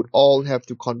 would all have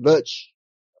to converge,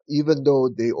 even though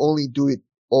they only do it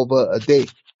over a day.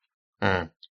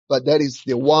 But that is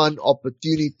the one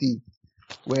opportunity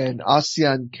when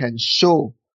ASEAN can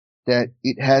show that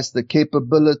it has the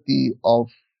capability of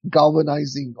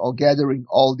galvanizing or gathering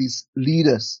all these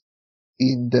leaders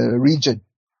in the region.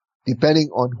 depending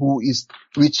on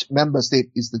which member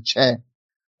state is the chair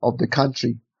of the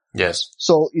country. Yes.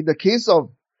 So in the case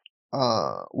of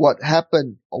what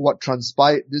happened or what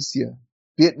transpired this year,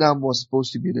 Vietnam was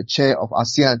supposed to be the chair of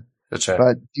ASEAN. That's right.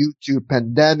 But due to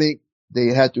pandemic, they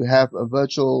had to have a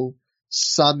virtual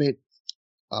summit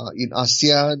in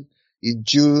ASEAN in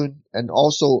June, and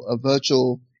also a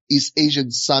virtual East Asian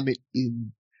summit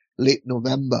in late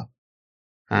November,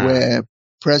 where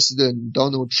President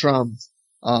Donald Trump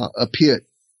appeared,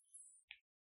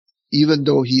 even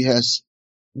though he has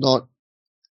not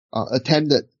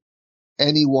attended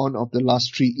any one of the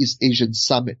last 3 East Asian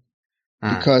summit,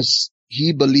 because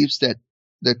he believes that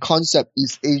the concept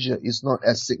East Asia is not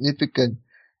as significant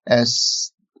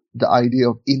as the idea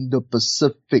of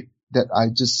Indo-Pacific that I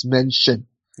just mentioned.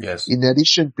 Yes. In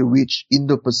addition to which,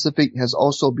 Indo-Pacific has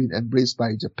also been embraced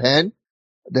by Japan.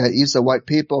 There is a white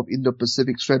paper of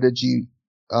Indo-Pacific strategy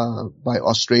by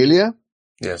Australia.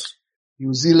 Yes.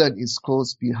 New Zealand is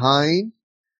close behind.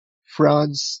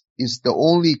 France is the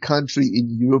only country in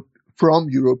Europe from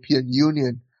European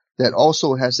Union that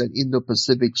also has an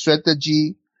Indo-Pacific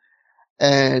strategy.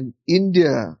 And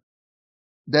India,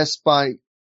 despite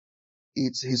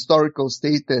its historical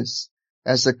status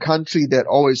as a country that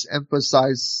always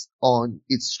emphasized on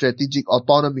its strategic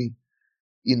autonomy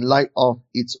in light of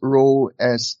its role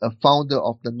as a founder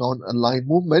of the non-aligned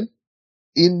movement,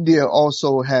 India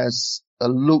also has a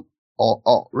look,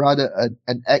 or rather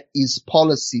an Act East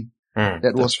policy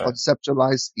that was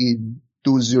conceptualized in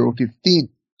 2015.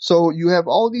 So you have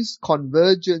all this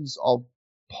convergence of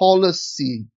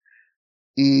policy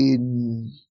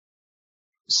in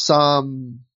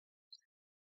some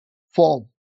form.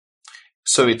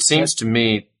 So it seems to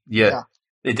me,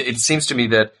 it seems to me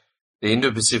that the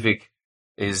Indo-Pacific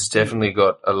is definitely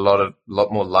got a lot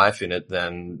more life in it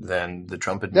than the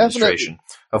Trump administration. Definitely.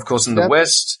 Of course, in the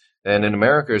West and in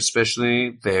America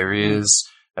especially, there is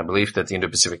a belief that the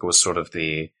Indo-Pacific was sort of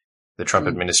the Trump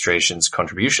administration's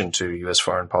contribution to U.S.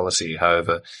 foreign policy.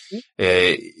 However,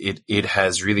 it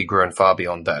has really grown far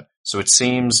beyond that. So it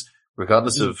seems,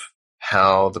 regardless of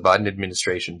how the Biden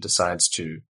administration decides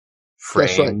to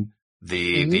frame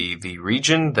the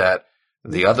region, that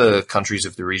the other countries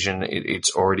of the region,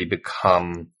 it's already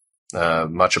become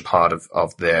much a part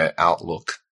of their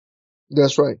outlook.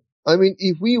 That's right. I mean,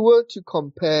 if we were to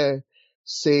compare,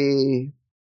 say,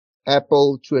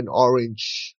 apple to an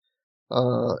orange,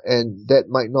 and that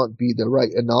might not be the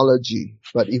right analogy,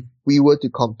 but if we were to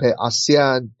compare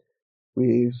ASEAN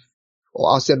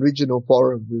or ASEAN Regional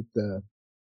Forum with the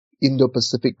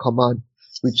Indo-Pacific Command,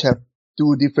 which have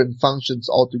 2 different functions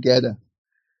altogether,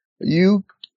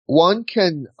 one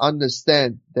can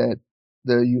understand that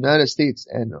the United States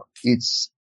and its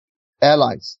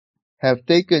allies have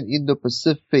taken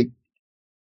Indo-Pacific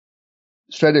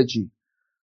strategy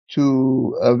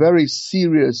to a very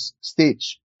serious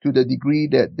stage, to the degree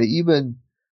that they even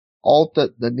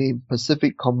altered the name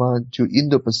Pacific Command to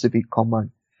Indo-Pacific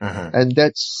Command. And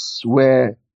that's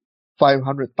where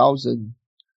 500,000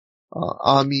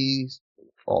 army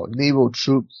or naval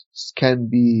troops can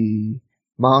be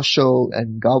marshaled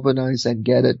and galvanized and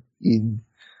gathered in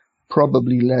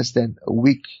probably less than a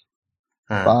week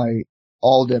by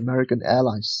all the American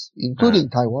allies, including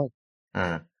Taiwan.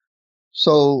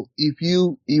 So if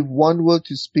one were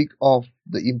to speak of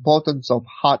the importance of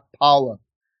hard power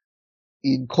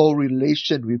in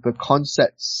correlation with a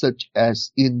concept such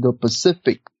as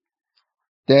Indo-Pacific,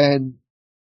 then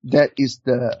that is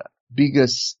the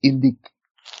biggest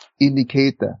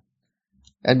indicator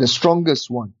and the strongest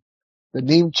one, the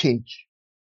name change,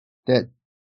 that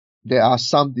there are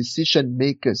some decision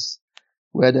makers,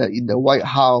 whether in the White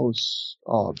House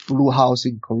or Blue House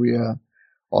in Korea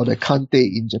or the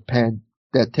Kante in Japan,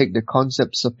 that take the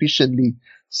concept sufficiently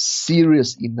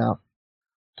serious enough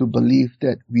to believe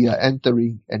that we are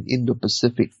entering an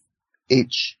Indo-Pacific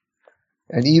age.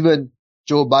 And even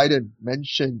Joe Biden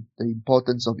mentioned the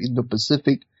importance of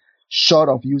Indo-Pacific, short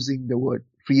of using the word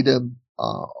freedom,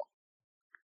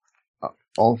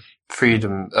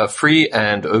 free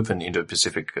and open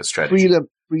Indo-Pacific strategy.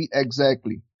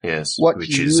 Exactly. Yes, what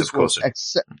which he is used of course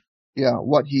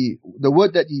the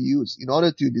word that he used in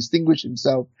order to distinguish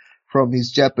himself from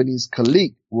his Japanese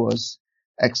colleague was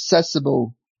access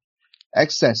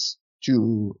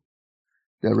to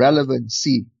the relevant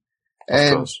sea.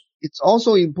 And it's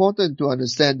also important to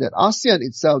understand that ASEAN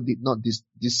itself did not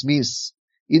dismiss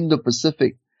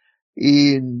Indo-Pacific.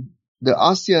 In the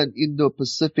ASEAN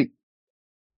Indo-Pacific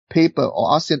paper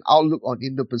or ASEAN Outlook on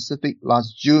Indo-Pacific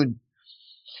last June,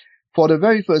 for the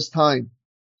very first time,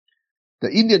 the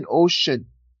Indian Ocean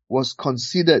was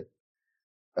considered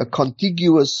a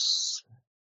contiguous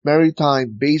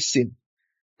maritime basin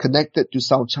connected to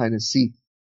South China Sea.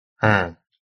 What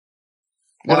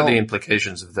are the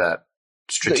implications of that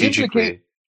strategically?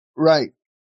 Right.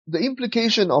 The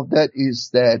implication of that is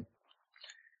that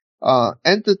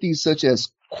entities such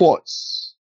as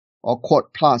Quads or Quad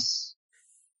Plus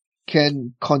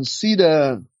can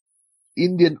consider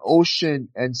Indian Ocean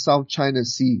and South China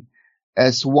Sea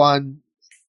as one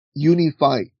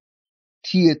unified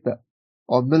theater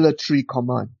or military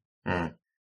command.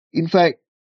 In fact,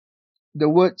 the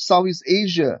word Southeast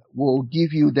Asia will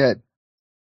give you that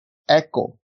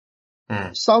echo.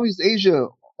 Southeast Asia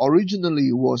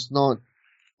originally was not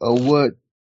a word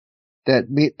that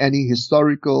made any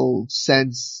historical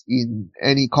sense in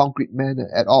any concrete manner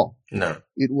at all. No.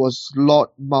 It was Lord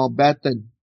Mountbatten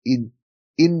in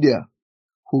India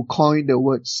who coined the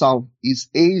word Southeast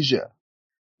Asia,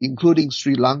 including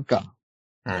Sri Lanka,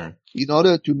 in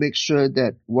order to make sure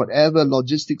that whatever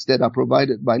logistics that are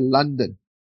provided by London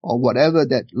or whatever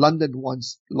that London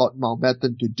wants Lord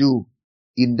Mountbatten to do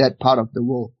in that part of the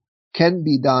world can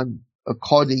be done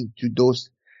according to those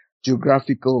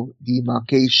geographical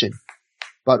demarcation.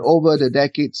 But over the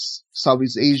decades,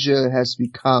 Southeast Asia has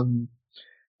become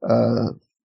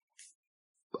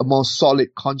a more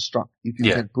solid construct, if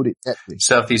you can put it that way.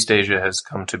 Southeast Asia has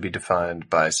come to be defined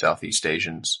by Southeast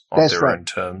Asians on their own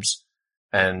terms.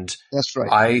 And that's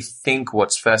right. I think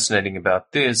what's fascinating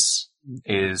about this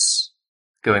is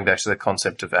going back to the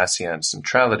concept of ASEAN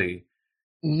centrality.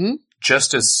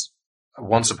 Just as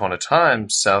once upon a time,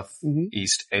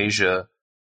 Southeast Asia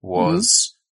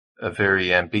was a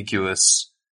very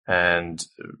ambiguous and,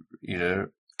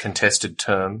 contested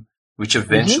term, which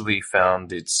eventually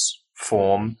found its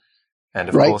form. And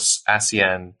of course,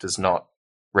 ASEAN does not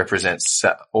represent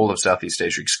all of Southeast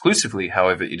Asia exclusively.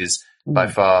 However, it is by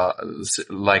far,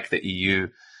 like the EU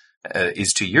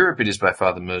is to Europe, it is by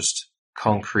far the most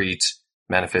concrete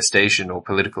manifestation or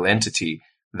political entity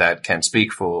that can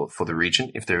speak for the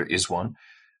region, if there is one.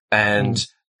 And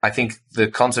I think the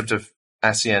concept of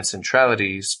ASEAN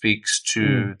centrality speaks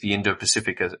to the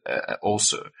Indo-Pacific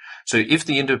also. So if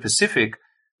the Indo-Pacific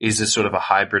is a sort of a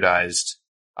hybridized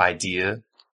idea,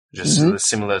 just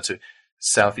similar to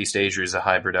Southeast Asia is a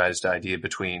hybridized idea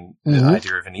between the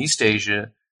idea of an East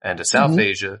Asia and a South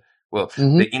Asia. Well,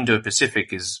 the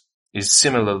Indo-Pacific is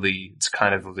similarly, it's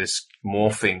kind of this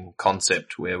morphing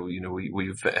concept where,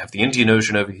 we have the Indian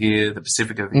Ocean over here, the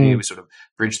Pacific over here, we sort of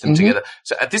bridge them together.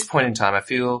 So at this point in time, I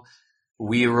feel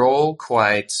we are all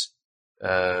quite,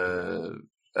 a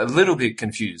little bit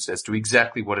confused as to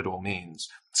exactly what it all means.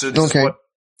 So this is what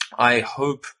I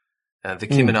hope, that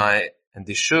Kim and I and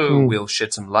this show will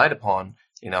shed some light upon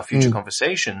in our future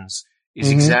conversations is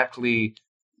exactly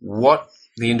what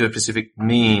the Indo-Pacific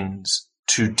means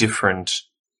to different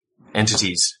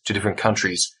entities, to different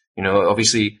countries.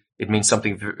 Obviously it means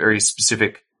something very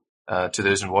specific, to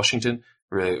those in Washington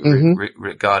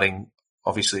regarding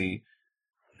obviously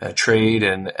trade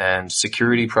and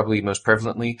security, probably most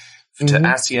prevalently. To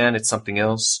ASEAN, it's something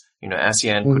else.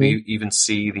 ASEAN could even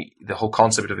see the whole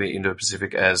concept of the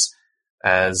Indo-Pacific as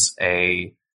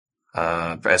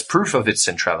proof of its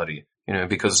centrality,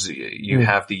 because you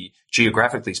have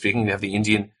geographically speaking, you have the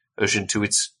Indian Ocean to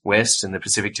its west and the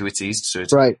Pacific to its east. So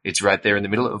it's right there in the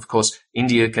middle. Of course,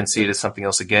 India can see it as something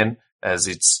else again, as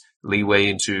its leeway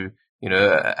into,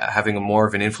 having more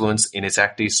of an influence in its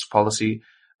Act East policy.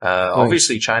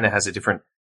 Obviously China has a different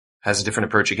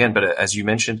approach again, but as you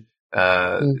mentioned,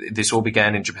 this all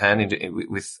began in Japan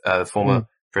with former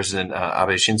President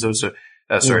Abe Shinzo. So,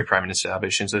 Prime Minister Abe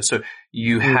Shinzo. So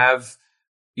you have,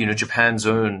 Japan's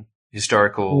own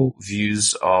historical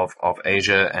views of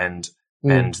Asia and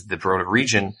the broader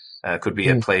region, could be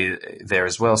at play there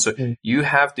as well. So you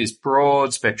have this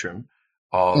broad spectrum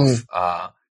of,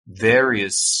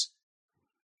 various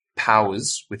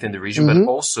powers within the region, but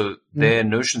also their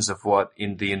notions of what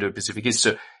in the Indo-Pacific is.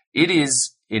 So it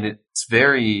is in its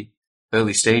very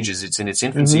early stages. It's in its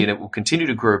infancy and it will continue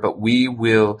to grow, but we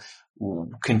will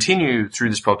continue through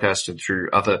this podcast and through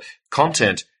other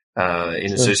content,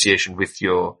 in association with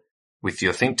your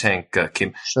think tank,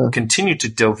 Kim, continue to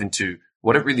delve into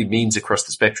what it really means across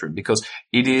the spectrum, because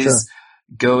it is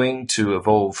going to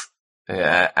evolve,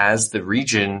 as the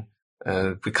region,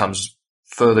 becomes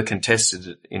further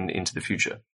contested into the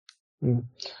future.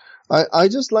 I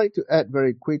just like to add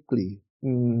very quickly,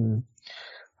 to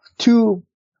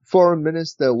Foreign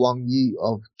Minister Wang Yi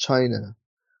of China,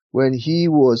 when he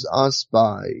was asked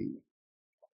by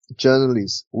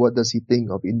journalists, what does he think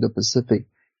of Indo-Pacific?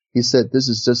 He said, this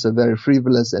is just a very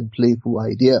frivolous and playful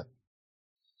idea.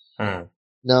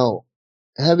 Now,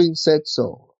 having said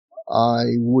so,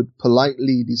 I would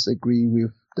politely disagree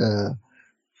with the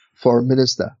foreign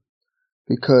minister,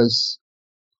 because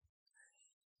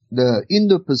the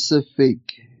Indo-Pacific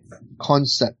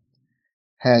concept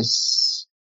has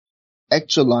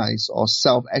actualized or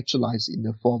self-actualized in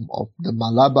the form of the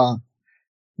Malabar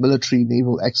military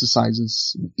naval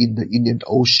exercises in the Indian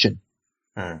Ocean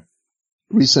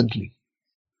recently.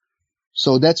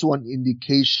 So that's one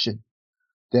indication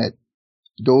that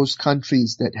those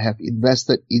countries that have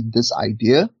invested in this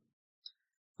idea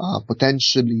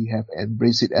potentially have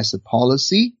embraced it as a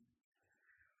policy,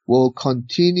 will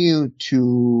continue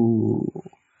to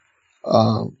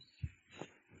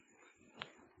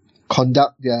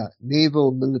conduct their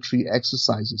naval military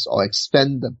exercises or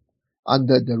expand them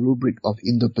under the rubric of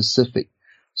Indo-Pacific.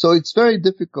 So it's very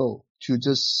difficult to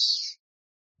just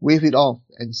wave it off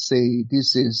and say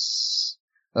this is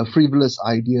a frivolous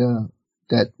idea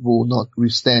that will not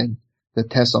withstand the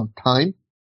test of time.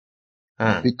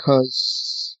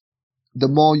 Because the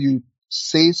more you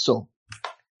say so,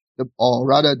 or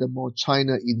rather the more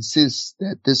China insists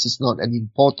that this is not an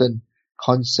important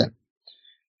concept,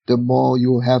 the more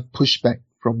you have pushback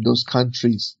from those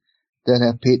countries that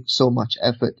have paid so much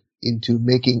effort into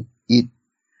making it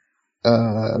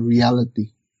a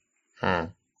reality.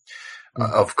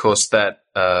 Of course, that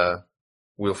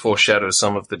will foreshadow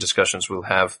some of the discussions we'll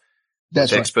have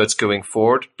with experts going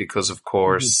forward, because of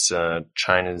course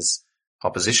China's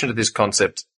opposition to this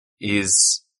concept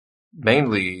is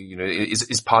mainly,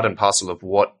 is part and parcel of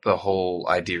what the whole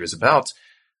idea is about.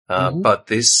 But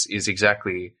this is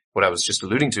exactly what I was just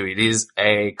alluding to. It is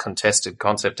a contested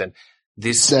concept, and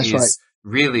this is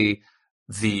really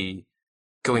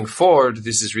going forward,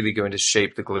 this is really going to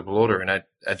shape the global order. And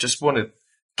I just want to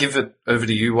give it over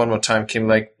to you one more time, Kim.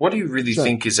 Like, what do you really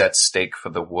think is at stake for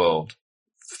the world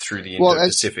through the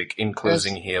Indo-Pacific in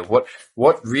closing here? What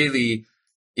really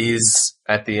is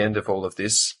at the end of all of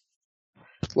this?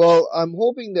 Well, I'm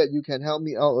hoping that you can help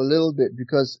me out a little bit,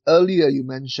 because earlier you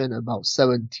mentioned about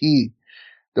 7T.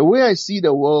 The way I see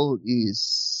the world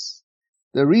is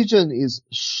the region is,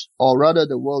 or rather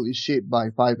the world is shaped by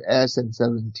 5S and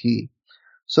 7T.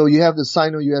 So you have the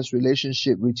Sino-US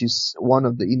relationship, which is one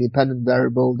of the independent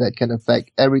variables that can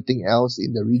affect everything else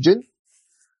in the region.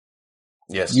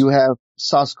 Yes. You have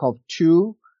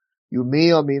SARS-CoV-2. You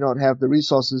may or may not have the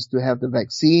resources to have the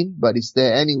vaccine, but it's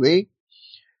there anyway.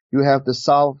 You have the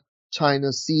South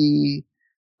China Sea,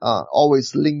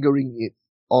 always lingering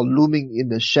or looming in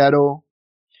the shadow,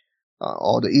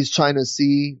 or the East China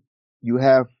Sea. You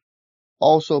have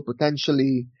also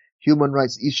potentially human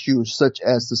rights issues such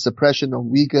as the suppression of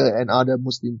Uyghur and other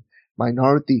Muslim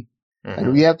minority.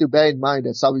 And we have to bear in mind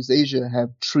that Southeast Asia have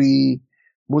 3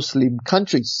 Muslim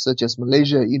countries such as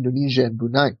Malaysia, Indonesia, and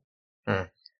Brunei.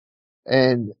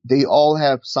 And they all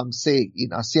have some say in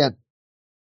ASEAN.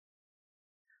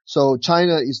 So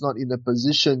China is not in a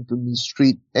position to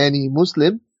mistreat any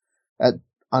Muslim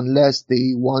unless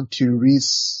they want to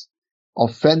risk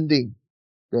offending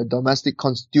the domestic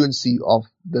constituency of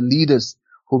the leaders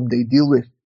whom they deal with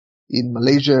in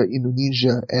Malaysia,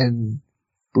 Indonesia, and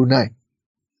Brunei.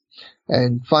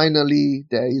 And finally,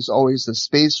 there is always a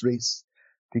space race,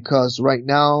 because right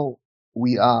now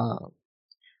we are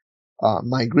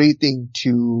migrating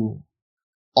to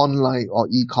online or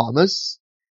e-commerce,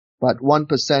 but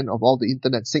 1% of all the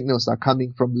internet signals are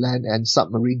coming from land and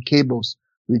submarine cables,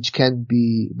 which can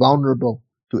be vulnerable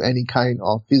to any kind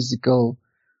of physical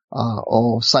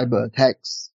or cyber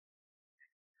attacks.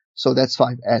 So that's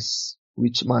 5S,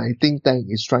 which my think tank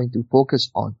is trying to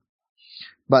focus on.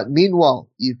 But meanwhile,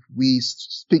 if we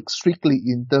speak strictly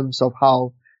in terms of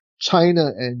how China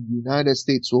and United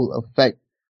States will affect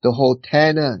the whole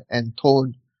tenor and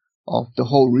tone of the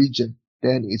whole region,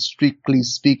 then it's strictly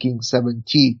speaking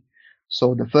 7T.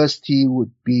 So the first T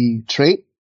would be trade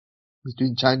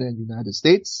between China and United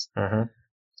States.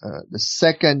 The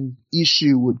second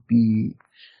issue would be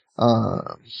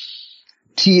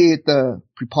theater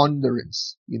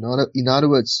preponderance. In other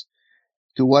words,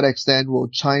 to what extent will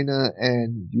China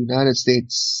and United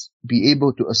States be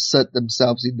able to assert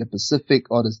themselves in the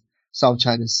Pacific or the South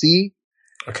China Sea?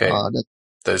 Okay.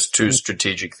 Those 2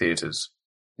 strategic theaters.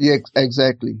 Yeah,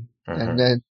 exactly. And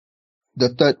then the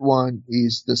third one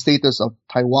is the status of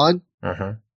Taiwan.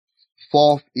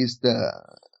 Fourth is the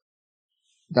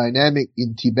dynamic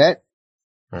in Tibet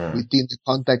within the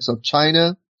context of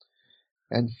China.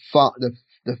 And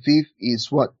the fifth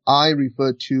is what I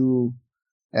refer to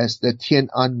as the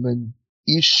Tiananmen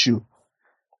issue.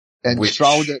 And which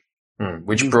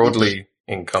broadly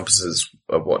encompasses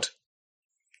what?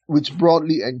 Which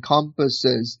broadly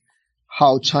encompasses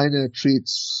how China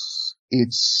treats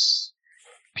its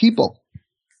people.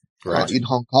 In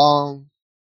Hong Kong,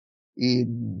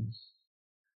 in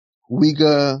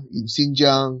Uyghur in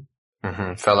Xinjiang.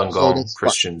 Falun Gong,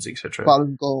 Christians, etc.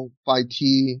 Falun Gong,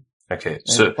 5T. Okay, and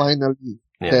so finally,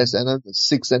 there's another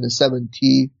 6 and a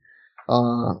 7T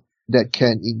that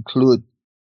can include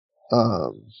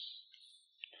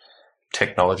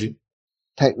technology.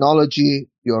 Technology,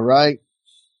 you're right.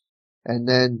 And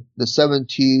then the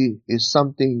 7T is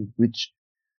something which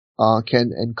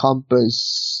can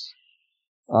encompass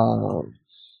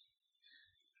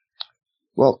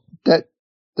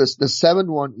the 7th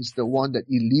one is the one that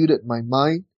eluded my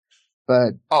mind.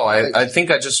 But I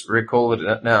think I just recall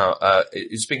it now.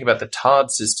 You're speaking about the THAAD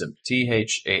system,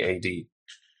 THAAD.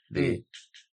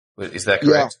 Is that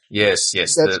correct? Yeah.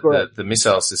 Yes. That's correct. The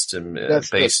missile system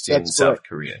based in South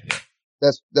Korea.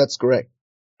 Yeah. That's correct.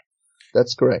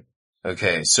 That's correct.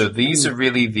 Okay, so these are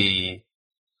really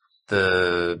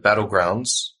the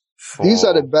battlegrounds for. These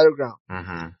are the battleground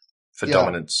for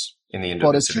dominance in the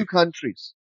Indo-Pacific. For the two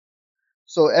countries.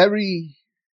 So every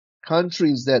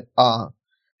countries that are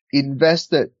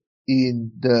invested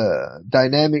in the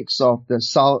dynamics of the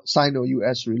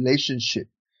Sino-US relationship,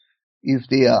 if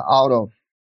they are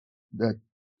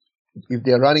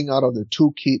running out of the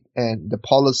toolkit and the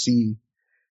policy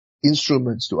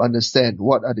instruments to understand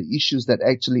what are the issues that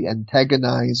actually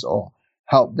antagonize or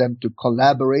help them to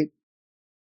collaborate,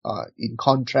 in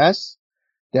contrast,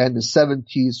 then the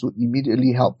 7Ts would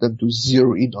immediately help them to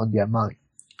zero in on their mind.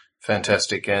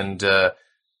 Fantastic. And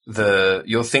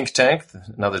your think tank,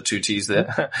 another 2 T's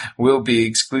there, will be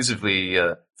exclusively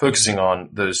focusing on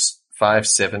those 5,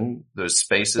 7, those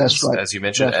spaces, as you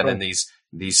mentioned, and then these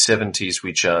 7 T's,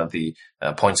 which are the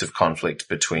points of conflict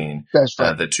between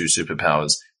the two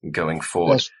superpowers going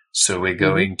forward. So we're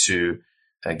going to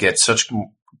get such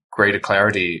greater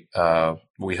clarity,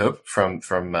 we hope, from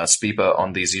SPIPA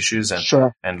on these issues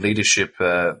and leadership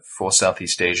for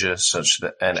Southeast Asia, such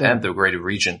that and the greater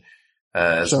region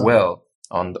as well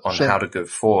on how to go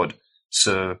forward.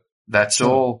 So that's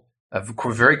all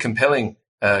very compelling,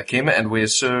 Kim, and we're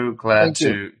so glad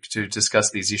to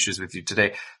discuss these issues with you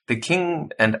today. The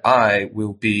King and I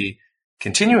will be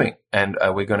continuing, and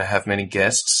we're going to have many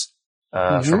guests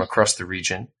from across the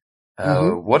region.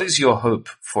 What is your hope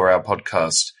for our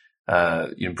podcast?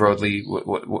 Broadly,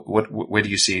 where do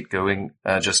you see it going?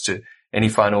 Just to any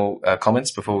final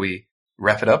comments before we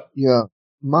wrap it up? Yeah,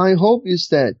 my hope is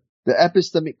that the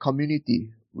epistemic community,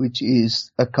 which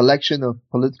is a collection of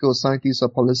political scientists or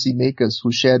policymakers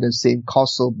who share the same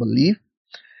causal belief,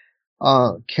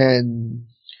 can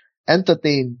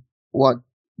entertain what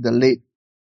the late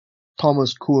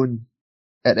Thomas Kuhn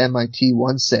at MIT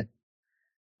once said,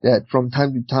 that from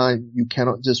time to time, you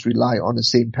cannot just rely on the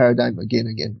same paradigm again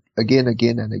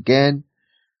and again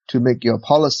to make your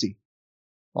policy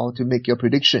or to make your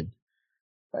prediction.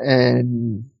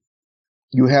 And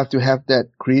you have to have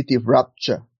that creative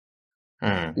rupture.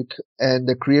 And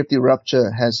the creative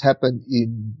rupture has happened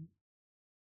in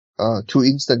 2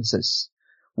 instances.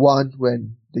 One,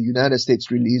 when the United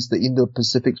States released the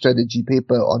Indo-Pacific Strategy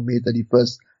paper on May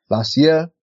 31st last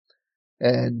year,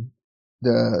 and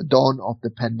the dawn of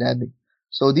the pandemic.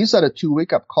 So these are the 2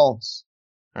 wake-up calls.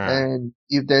 And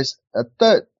if there's a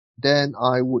third, then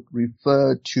I would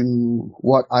refer to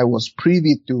what I was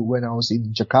privy to when I was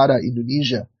in Jakarta,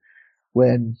 Indonesia,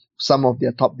 when some of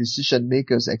their top decision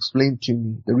makers explained to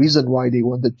me the reason why they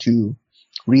wanted to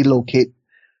relocate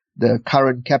the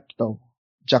current capital,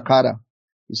 Jakarta,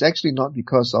 is actually not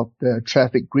because of the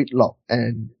traffic gridlock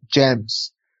and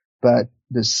jams, but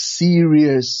the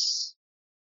serious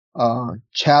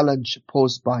challenge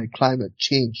posed by climate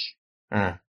change.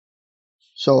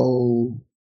 So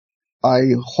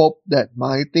I hope that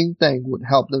my think tank would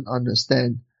help them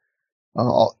understand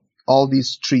all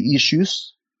these 3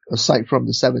 issues aside from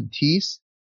the 7 T's,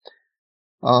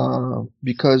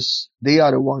 because they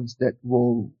are the ones that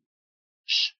will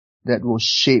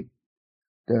shape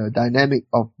the dynamic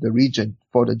of the region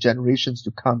for the generations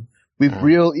to come, with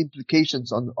real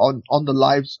implications on the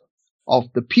lives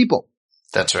of the people.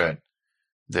 That's right.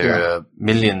 There are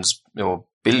millions or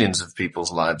billions of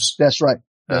people's lives. That's right.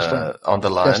 On the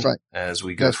line as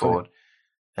we go forward.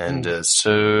 And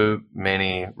so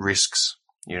many risks,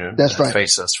 that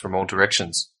face us from all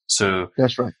directions. So,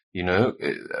 that's right.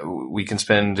 We can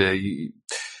spend, at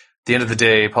the end of the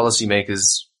day,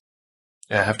 policymakers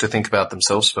have to think about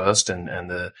themselves first and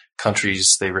the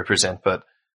countries they represent. But,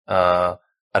 at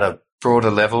a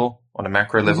broader level, on a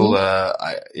macro level,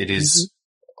 it is,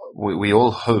 we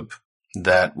all hope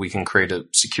that we can create a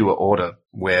secure order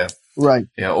where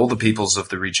all the peoples of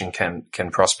the region can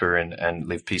prosper and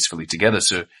live peacefully together.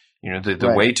 So,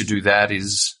 the way to do that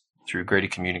is through greater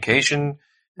communication,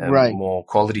 more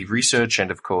quality research,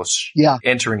 and of course,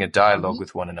 entering a dialogue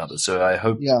with one another. So I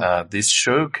hope this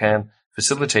show can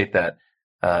facilitate that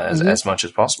as much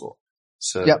as possible.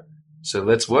 So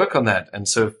let's work on that. And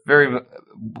so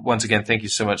once again, thank you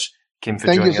so much, Kim, for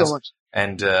joining us. Thank you so much.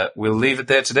 And we'll leave it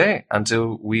there today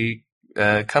until we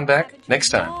come back next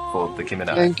time for the Kim and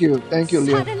I. Thank you,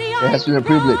 Leo. It has been a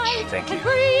privilege. Thank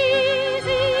you.